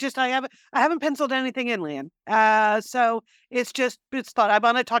now. I haven't penciled anything in, Leanne. So it's thought. I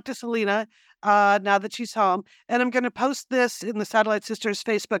want to talk to Selena now that she's home, and I'm going to post this in the Satellite Sisters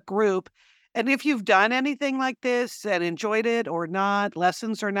Facebook group. And if you've done anything like this and enjoyed it or not,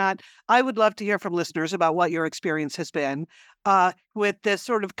 lessons or not, I would love to hear from listeners about what your experience has been with this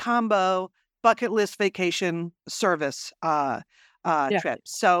sort of combo bucket list vacation service trip.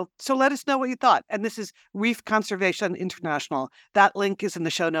 So let us know what you thought. And this is Reef Conservation International. That link is in the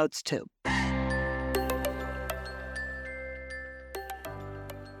show notes too.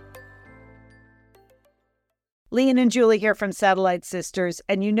 Leanne and Julie here from Satellite Sisters,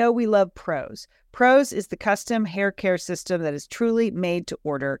 and we love Prose. Prose is the custom hair care system that is truly made to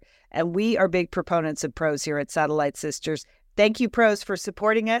order, and we are big proponents of Prose here at Satellite Sisters. Thank you, Prose, for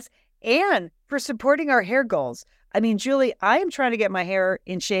supporting us and for supporting our hair goals. Julie, I am trying to get my hair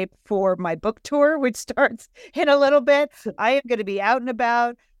in shape for my book tour, which starts in a little bit. I am going to be out and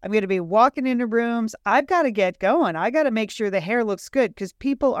about. I'm going to be walking into rooms. I've got to get going. I got to make sure the hair looks good because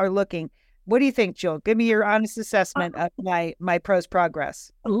people are looking What do you think, Jill? Give me your honest assessment of my Prose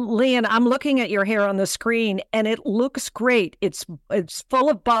progress. Leanne, I'm looking at your hair on the screen and it looks great. It's full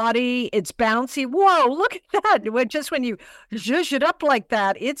of body. It's bouncy. Whoa, look at that. Just when you zhuzh it up like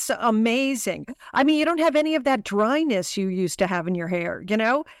that, it's amazing. I mean, you don't have any of that dryness you used to have in your hair, you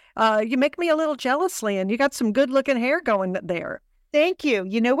know? You make me a little jealous, Leanne. You got some good looking hair going there. Thank you.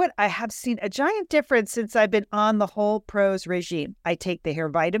 You know what? I have seen a giant difference since I've been on the whole Prose regime. I take the hair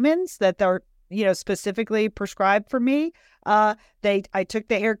vitamins that are, specifically prescribed for me. I took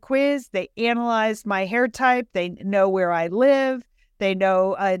the hair quiz. They analyzed my hair type. They know where I live. They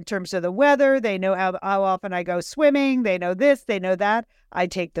know in terms of the weather. They know how often I go swimming. They know this. They know that. I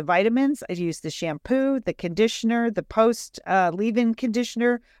take the vitamins. I use the shampoo, the conditioner, the post leave-in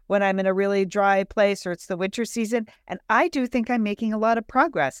conditioner when I'm in a really dry place or it's the winter season. And I do think I'm making a lot of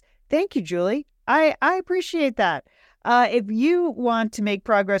progress. Thank you, Julie. I appreciate that. If you want to make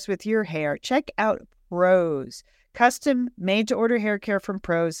progress with your hair, check out Prose. Custom made-to-order hair care from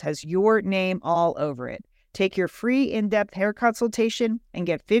Prose has your name all over it. Take your free in-depth hair consultation and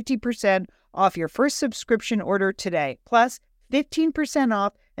get 50% off your first subscription order today. Plus, 15%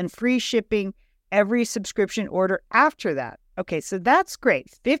 off and free shipping every subscription order after that. Okay, so that's great.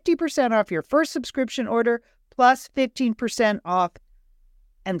 50% off your first subscription order plus 15% off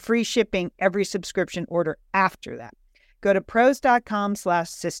and free shipping every subscription order after that. Go to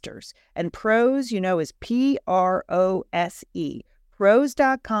prose.com/sisters. And Prose, is PROSE.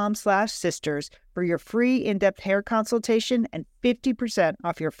 Prose.com/sisters for your free in-depth hair consultation and 50%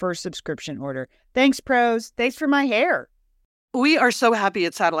 off your first subscription order. Thanks, Prose. Thanks for my hair. We are so happy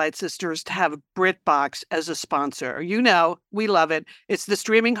at Satellite Sisters to have BritBox as a sponsor. We love it. It's the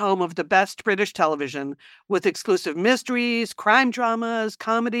streaming home of the best British television with exclusive mysteries, crime dramas,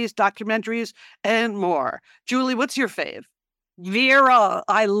 comedies, documentaries, and more. Julie, what's your fave? Vera,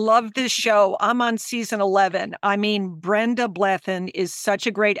 I love this show. I'm on season 11. I mean, Brenda Blethyn is such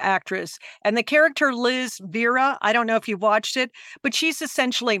a great actress. And the character Liz, Vera, I don't know if you've watched it, but she's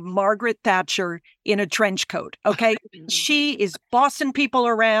essentially Margaret Thatcher in a trench coat, okay? She is bossing people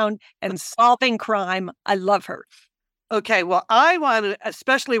around and solving crime. I love her. Okay, well, I want to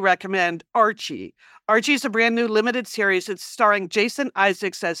especially recommend Archie. Archie's a brand new limited series. It's starring Jason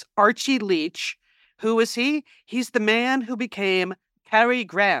Isaacs as Archie Leach. Who is he? He's the man who became Cary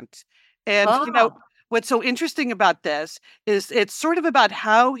Grant. And, what's so interesting about this is it's sort of about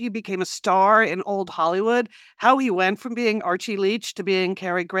how he became a star in old Hollywood, how he went from being Archie Leach to being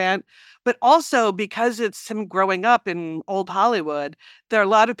Cary Grant. But also because it's him growing up in old Hollywood, there are a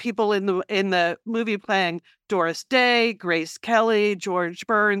lot of people in the movie playing Doris Day, Grace Kelly, George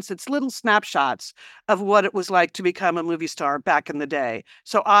Burns. It's little snapshots of what it was like to become a movie star back in the day.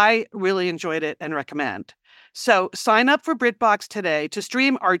 So I really enjoyed it and recommend. So sign up for BritBox today to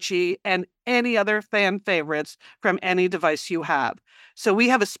stream Archie and any other fan favorites from any device you have. So we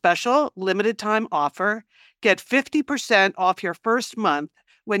have a special limited time offer. Get 50% off your first month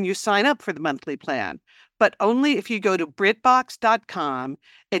when you sign up for the monthly plan, but only if you go to BritBox.com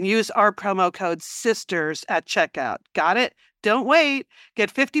and use our promo code SISTERS at checkout. Got it? Don't wait.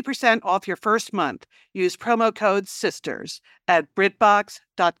 Get 50% off your first month. Use promo code SISTERS at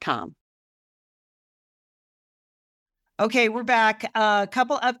BritBox.com. Okay, we're back. A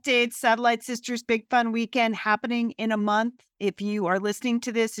couple updates. Satellite Sisters Big Fun Weekend happening in a month. If you are listening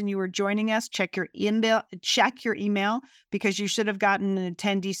to this and you are joining us, check your email because you should have gotten an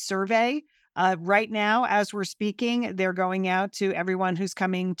attendee survey. Right now, as we're speaking, they're going out to everyone who's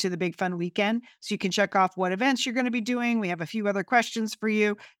coming to the Big Fun Weekend. So you can check off what events you're going to be doing. We have a few other questions for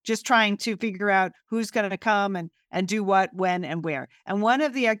you, just trying to figure out who's going to come and do what, when, and where. And one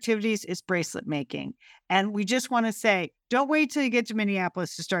of the activities is bracelet making. And we just want to say, don't wait till you get to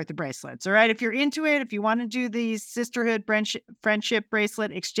Minneapolis to start the bracelets. All right. If you're into it, if you want to do these sisterhood friendship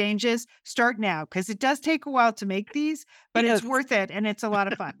bracelet exchanges, start now because it does take a while to make these, but it's worth it. And it's a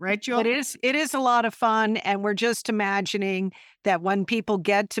lot of fun, right, Jill? It is a lot of fun. And we're just imagining that when people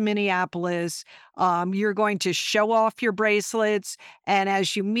get to Minneapolis, you're going to show off your bracelets. And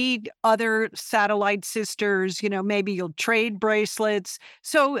as you meet other satellite sisters, maybe you'll trade bracelets.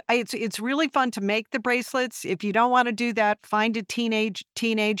 So it's really fun to make the bracelets. If you don't want to do that, find a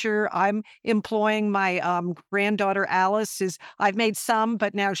teenager. I'm employing my granddaughter Alice. I've made some,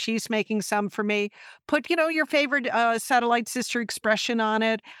 but now she's making some for me. Put, your favorite satellite sister expression on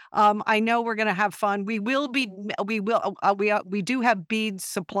it. I know we're going to have fun. We do have bead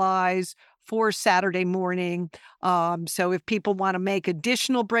supplies for Saturday morning. So if people want to make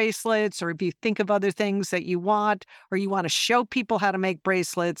additional bracelets, or if you think of other things that you want, or you want to show people how to make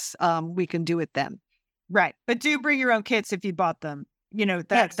bracelets, we can do it then. Right. But do bring your own kits if you bought them.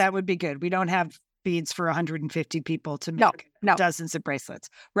 that would be good. We don't have beads for 150 people to No, make no. dozens of bracelets.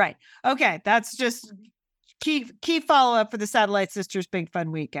 Right. Okay. That's just key follow-up for the Satellite Sisters Big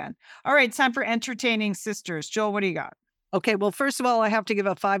Fun Weekend. All right. Time for entertaining sisters. Joel, what do you got? Okay, well, first of all, I have to give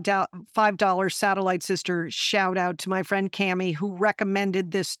a $5 Satellite Sister shout out to my friend Cammie, who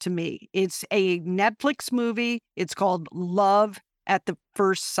recommended this to me. It's a Netflix movie. It's called Love at the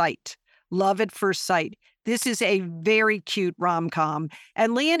First Sight. Love at First Sight. This is a very cute rom-com.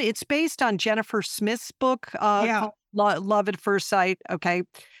 And Leanne, it's based on Jennifer Smith's book, called Love at First Sight. Okay,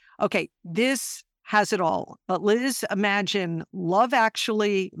 this has it all. But Liz, imagine Love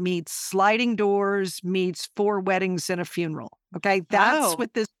Actually meets Sliding Doors meets Four Weddings and a Funeral. Okay, that's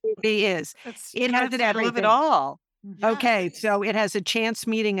what this movie is. It has it all. Okay, so it has a chance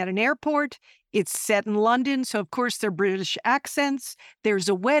meeting at an airport. It's set in London, so of course they're British accents. There's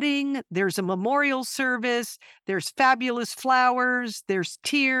a wedding. There's a memorial service. There's fabulous flowers. There's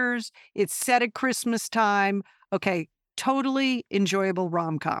tears. It's set at Christmas time. Okay, totally enjoyable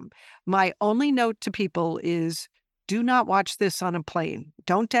rom-com. My only note to people is do not watch this on a plane.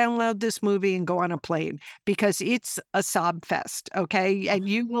 Don't download this movie and go on a plane because it's a sob fest, okay? And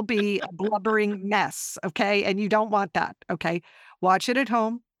you will be a blubbering mess, okay? And you don't want that, okay? Watch it at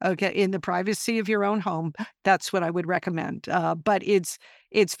home, okay, in the privacy of your own home. That's what I would recommend. But it's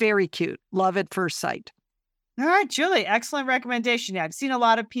very cute. Love at First Sight. All right, Julie, excellent recommendation. I've seen a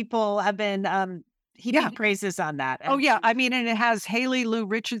lot of people have been heaping praises on that. Oh, yeah. I mean, and it has Haley Lou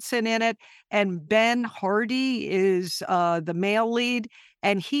Richardson in it, and Ben Hardy is the male lead,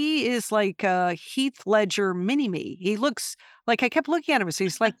 and he is like Heath Ledger mini-me. He looks like, I kept looking at him, so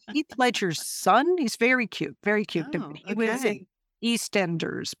he's like Heath Ledger's son. He's very cute, very cute. Oh, He was in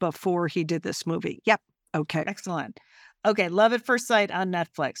EastEnders before he did this movie. Yep. Okay. Excellent. Okay, Love at First Sight on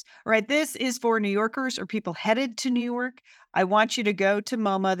Netflix. All right, this is for New Yorkers or people headed to New York. I want you to go to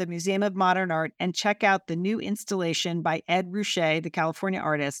MoMA, the Museum of Modern Art, and check out the new installation by Ed Ruscha, the California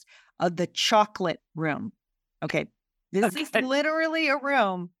artist, of the Chocolate Room. Okay, this is literally a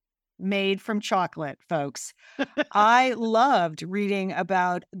room made from chocolate, folks. I loved reading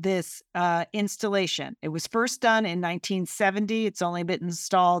about this installation. It was first done in 1970. It's only been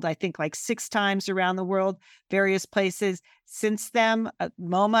installed, I think, like 6 times around the world, various places. Since then,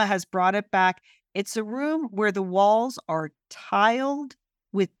 MoMA has brought it back. It's a room where the walls are tiled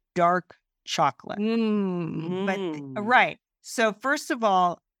with dark chocolate. Right. So first of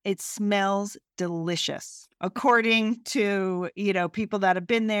all, it smells delicious. According to, people that have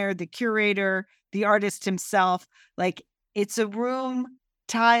been there, the curator, the artist himself, like it's a room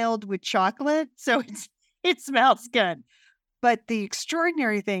tiled with chocolate. So it smells good. But the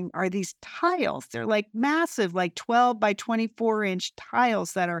extraordinary thing are these tiles. They're like massive, like 12 by 24 inch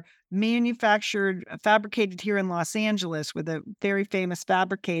tiles that are fabricated here in Los Angeles with a very famous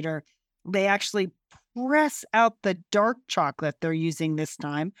fabricator. They actually press out the dark chocolate they're using this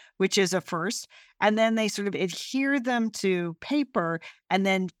time, which is a first. And then they sort of adhere them to paper and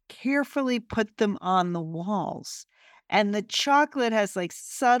then carefully put them on the walls. And the chocolate has like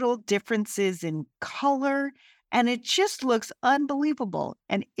subtle differences in color. And it just looks unbelievable.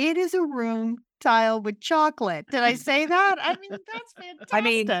 And it is a room tiled with chocolate. Did I say that? I mean, that's fantastic. I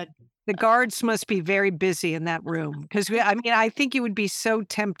mean, the guards must be very busy in that room because I think it would be so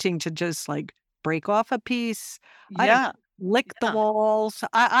tempting to just like break off a piece. Lick the walls.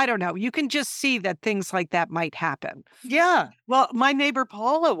 I don't know. You can just see that things like that might happen. Yeah. Well, my neighbor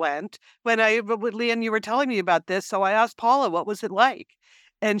Paula went with Leanne, you were telling me about this. So I asked Paula, what was it like?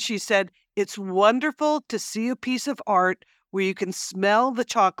 And she said, it's wonderful to see a piece of art where you can smell the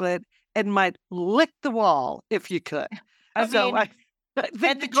chocolate and might lick the wall if you could. And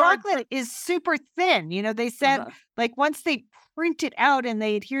the chocolate is super thin. They said like once they print it out and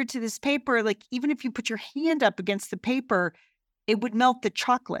they adhere to this paper, like even if you put your hand up against the paper, it would melt the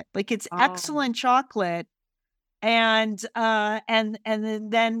chocolate. Like it's excellent chocolate. And then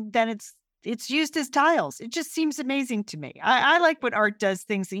it's used as tiles. It just seems amazing to me. I like when art does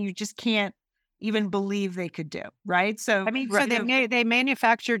things that you just can't even believe they could do, right? So they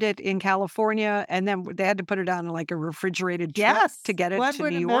manufactured it in California, and then they had to put it on like a refrigerated truck to get it to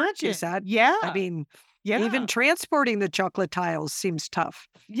New York. Is that? Yeah. I mean, even transporting the chocolate tiles seems tough.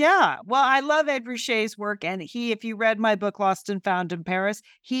 Yeah. Well, I love Ed Ruscha's work. And if you read my book, Lost and Found in Paris,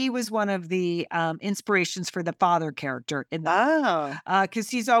 he was one of the inspirations for the father character in that. Because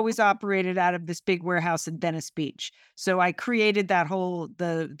he's always operated out of this big warehouse in Venice Beach. So I created that whole,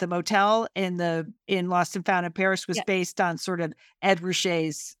 the motel in Lost and Found in Paris was based on sort of Ed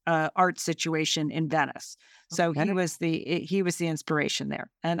Ruscha's art situation in Venice. So he was the inspiration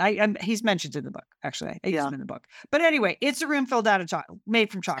there, and he's mentioned in the book. Actually, I used him in the book. But anyway, it's a room filled out of chocolate, made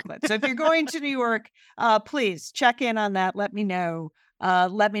from chocolate. So if you're going to New York, please check in on that. Let me know.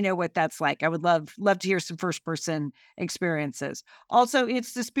 Let me know what that's like. I would love to hear some first person experiences. Also,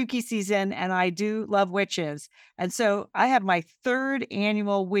 it's the spooky season, and I do love witches. And so I have my 3rd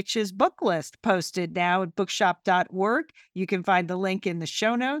annual witches book list posted now at bookshop.org. You can find the link in the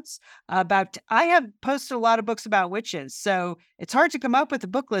show notes. I have posted a lot of books about witches, so it's hard to come up with a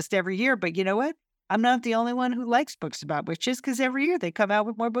book list every year. But you know what? I'm not the only one who likes books about witches, because every year they come out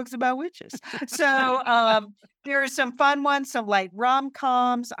with more books about witches. So there are some fun ones, some light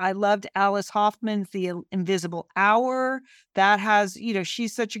rom-coms. I loved Alice Hoffman's The Invisible Hour. That has,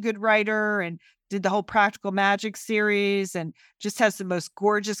 she's such a good writer and did the whole Practical Magic series and just has the most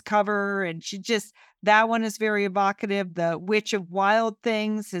gorgeous cover. And that one is very evocative. The Witch of Wild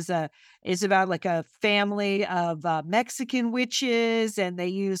Things is about like a family of Mexican witches, and they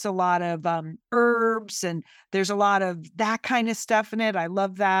use a lot of herbs, and there's a lot of that kind of stuff in it. I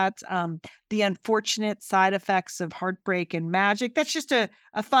love that. The Unfortunate Side Effects of Heartbreak and Magic. That's just a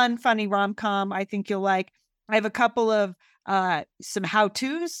fun, funny rom-com I think you'll like. I have a couple of some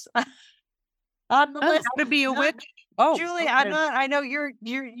how-tos on the list. How to be a witch. Julie, okay. I know you're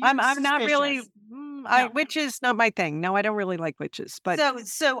I'm not really. No. Witches not my thing. No, I don't really like witches. But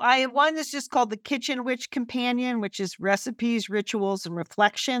so I have one that's just called the Kitchen Witch Companion, which is recipes, rituals, and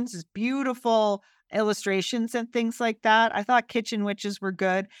reflections. It's beautiful illustrations and things like that. I thought kitchen witches were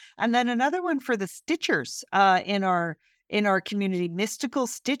good. And then another one for the stitchers in our community, Mystical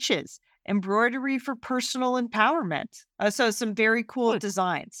Stitches, embroidery for personal empowerment. So some very cool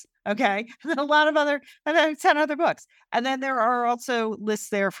designs. Okay. And a lot of other, and then 10 other books. And then there are also lists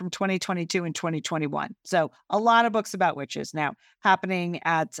there from 2022 and 2021. So a lot of books about witches now happening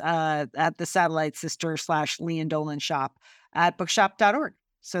at the Satellite Sister / Lee and Dolan shop at bookshop.org.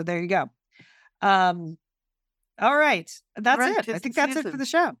 So there you go. All right. That's it. I think that's it for the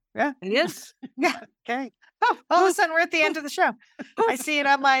show. Yeah. It is. Yeah. Okay. Oh, all of a sudden we're at the end of the show. I see it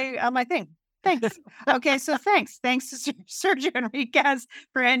on my thing. Thanks. Okay, so thanks to Sergio Enriquez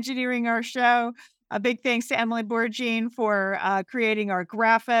for engineering our show. A big thanks to Emily Borgine for creating our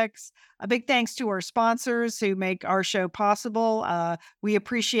graphics. A big thanks to our sponsors who make our show possible. We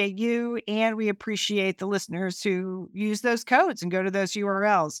appreciate you, and we appreciate the listeners who use those codes and go to those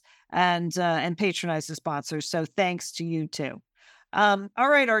URLs and patronize the sponsors. So thanks to you too. All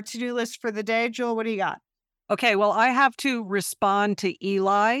right, our to-do list for the day. Joel, what do you got? Okay, well, I have to respond to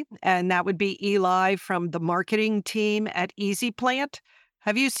Eli, and that would be Eli from the marketing team at Easy Plant.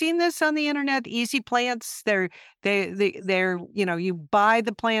 Have you seen this on the internet? Easy Plants, they're you buy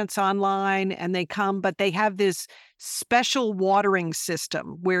the plants online and they come, but they have this special watering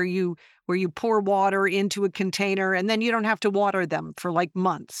system where you pour water into a container and then you don't have to water them for like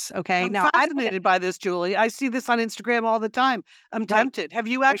months. Okay. I'm fascinated by this, Julie. I see this on Instagram all the time. I'm tempted. Have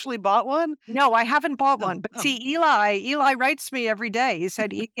you actually bought one? No, I haven't bought one. But see, Eli writes me every day. He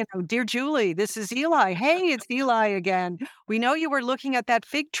said, "Dear Julie, this is Eli. Hey, it's Eli again. We know you were looking at that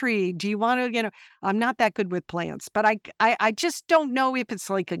fig tree. Do you want to, I'm not that good with plants, but I just don't know if it's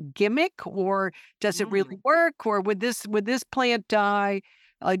like a gimmick or does it really work, or would this plant die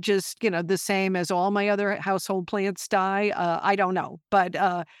just, the same as all my other household plants die? I don't know. But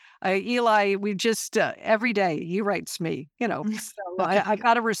Eli, we just, every day he writes me, so I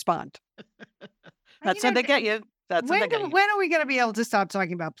got to respond. That's how they get you. When are we going to be able to stop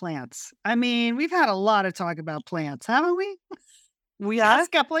talking about plants? I mean, we've had a lot of talk about plants, haven't we? We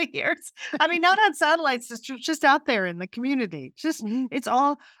last couple of years. I mean, not on satellites, it's just out there in the community. It's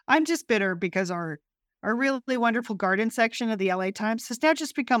all, I'm just bitter because our really wonderful garden section of the LA Times has now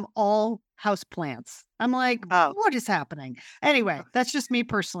just become all house plants. I'm like, what is happening? Anyway, that's just me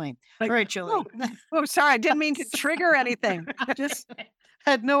personally. All right, Julie. Oh, sorry. I didn't mean to trigger anything. Just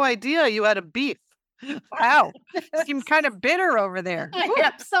had no idea you had a beef. Wow. Seemed kind of bitter over there.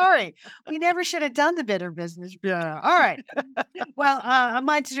 Yeah, sorry. We never should have done the bitter business. Yeah. All right. Well, I'm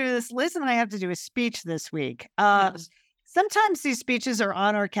mine to do this. Liz and I have to do a speech this week. Sometimes these speeches are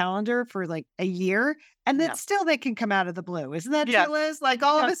on our calendar for like a year, and then still they can come out of the blue. Isn't that true, Liz? Like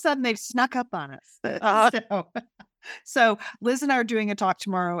all of a sudden they've snuck up on us. So Liz and I are doing a talk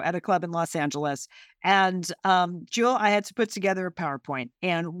tomorrow at a club in Los Angeles. And Jewel, I had to put together a PowerPoint.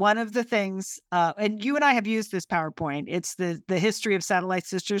 And one of the things, and you and I have used this PowerPoint, it's the history of Satellite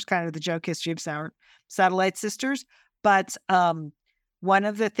Sisters, kind of the joke history of Satellite Sisters. But one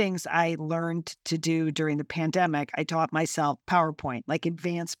of the things I learned to do during the pandemic, I taught myself PowerPoint, like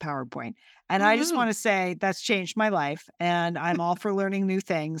advanced PowerPoint. And I just want to say that's changed my life. And I'm all for learning new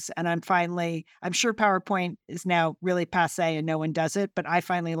things. And I'm sure PowerPoint is now really passe and no one does it, but I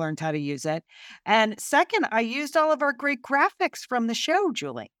finally learned how to use it. And second, I used all of our great graphics from the show,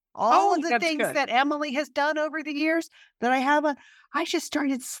 Julie. All of the things that Emily has done over the years that I haven't. I just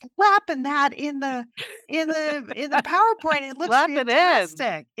started slapping that in the PowerPoint. It looks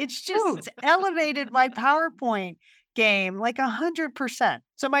fantastic. It's elevated my PowerPoint game like 100%.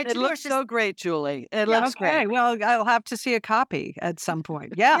 So it looks so great, Julie. It looks great. Well, I'll have to see a copy at some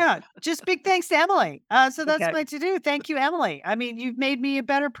point. Yeah. Just big thanks to Emily. So that's my to-do. Thank you, Emily. I mean, you've made me a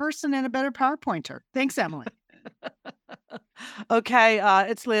better person and a better PowerPointer. Thanks, Emily. Okay,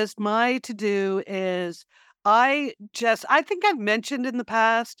 it's Liz. My to-do is I think I've mentioned in the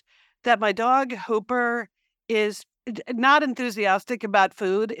past that my dog Hooper is not enthusiastic about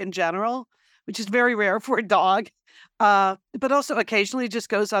food in general, which is very rare for a dog. But also occasionally just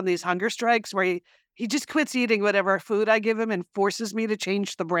goes on these hunger strikes where he just quits eating whatever food I give him and forces me to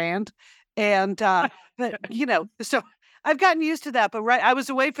change the brand. And but so I've gotten used to that, but I was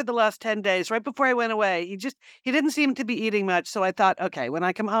away for the last 10 days. Right before I went away, he didn't seem to be eating much. So I thought, okay, when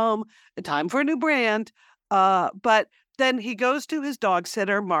I come home, time for a new brand. But then he goes to his dog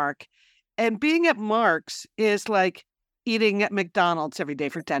sitter, Mark, and being at Mark's is like eating at McDonald's every day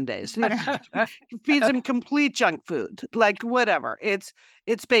for 10 days. Feeds him complete junk food, like whatever. It's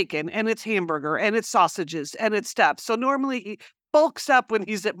bacon and it's hamburger and it's sausages and it's stuff. So normally he bulks up when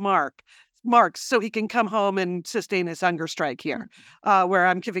he's at Mark's so he can come home and sustain his hunger strike here, where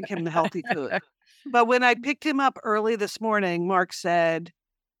I'm giving him the healthy food. But when I picked him up early this morning, Mark said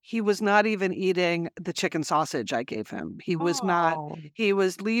he was not even eating the chicken sausage I gave him. He was not. He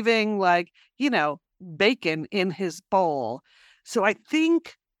was leaving bacon in his bowl. So I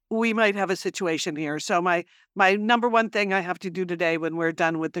think we might have a situation here. So my number one thing I have to do today when we're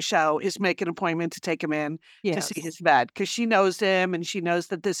done with the show is make an appointment to take him in to see his vet, because she knows him and she knows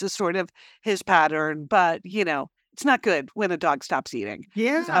that this is sort of his pattern. But, it's not good when a dog stops eating.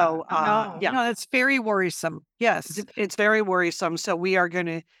 Yeah. So, no, it's very worrisome. Yes. It's very worrisome. So we are going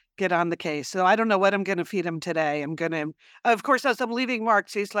to get on the case. So I don't know what I'm going to feed him today. Of course, as I'm leaving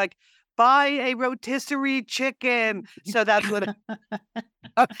Mark's, he's like, buy a rotisserie chicken. So that's what.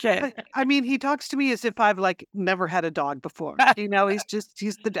 Okay. I mean, he talks to me as if I've never had a dog before.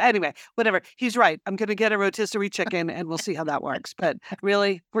 Anyway, whatever. He's right. I'm going to get a rotisserie chicken and we'll see how that works. But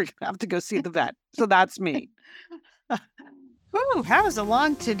really, we're going to have to go see the vet. So that's me. Ooh, that was a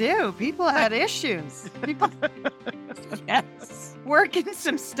long to-do. People had issues. People working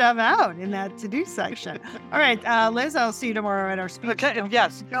some stuff out in that to-do section. All right, Liz, I'll see you tomorrow at our speech. Okay,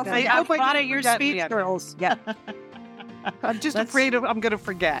 yes. I hope I at your speech, girls. Yeah. I'm just afraid I'm going to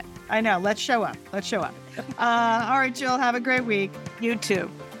forget. I know. Let's show up. All right, Jill, have a great week. You too.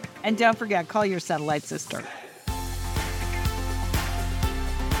 And don't forget, call your satellite sister.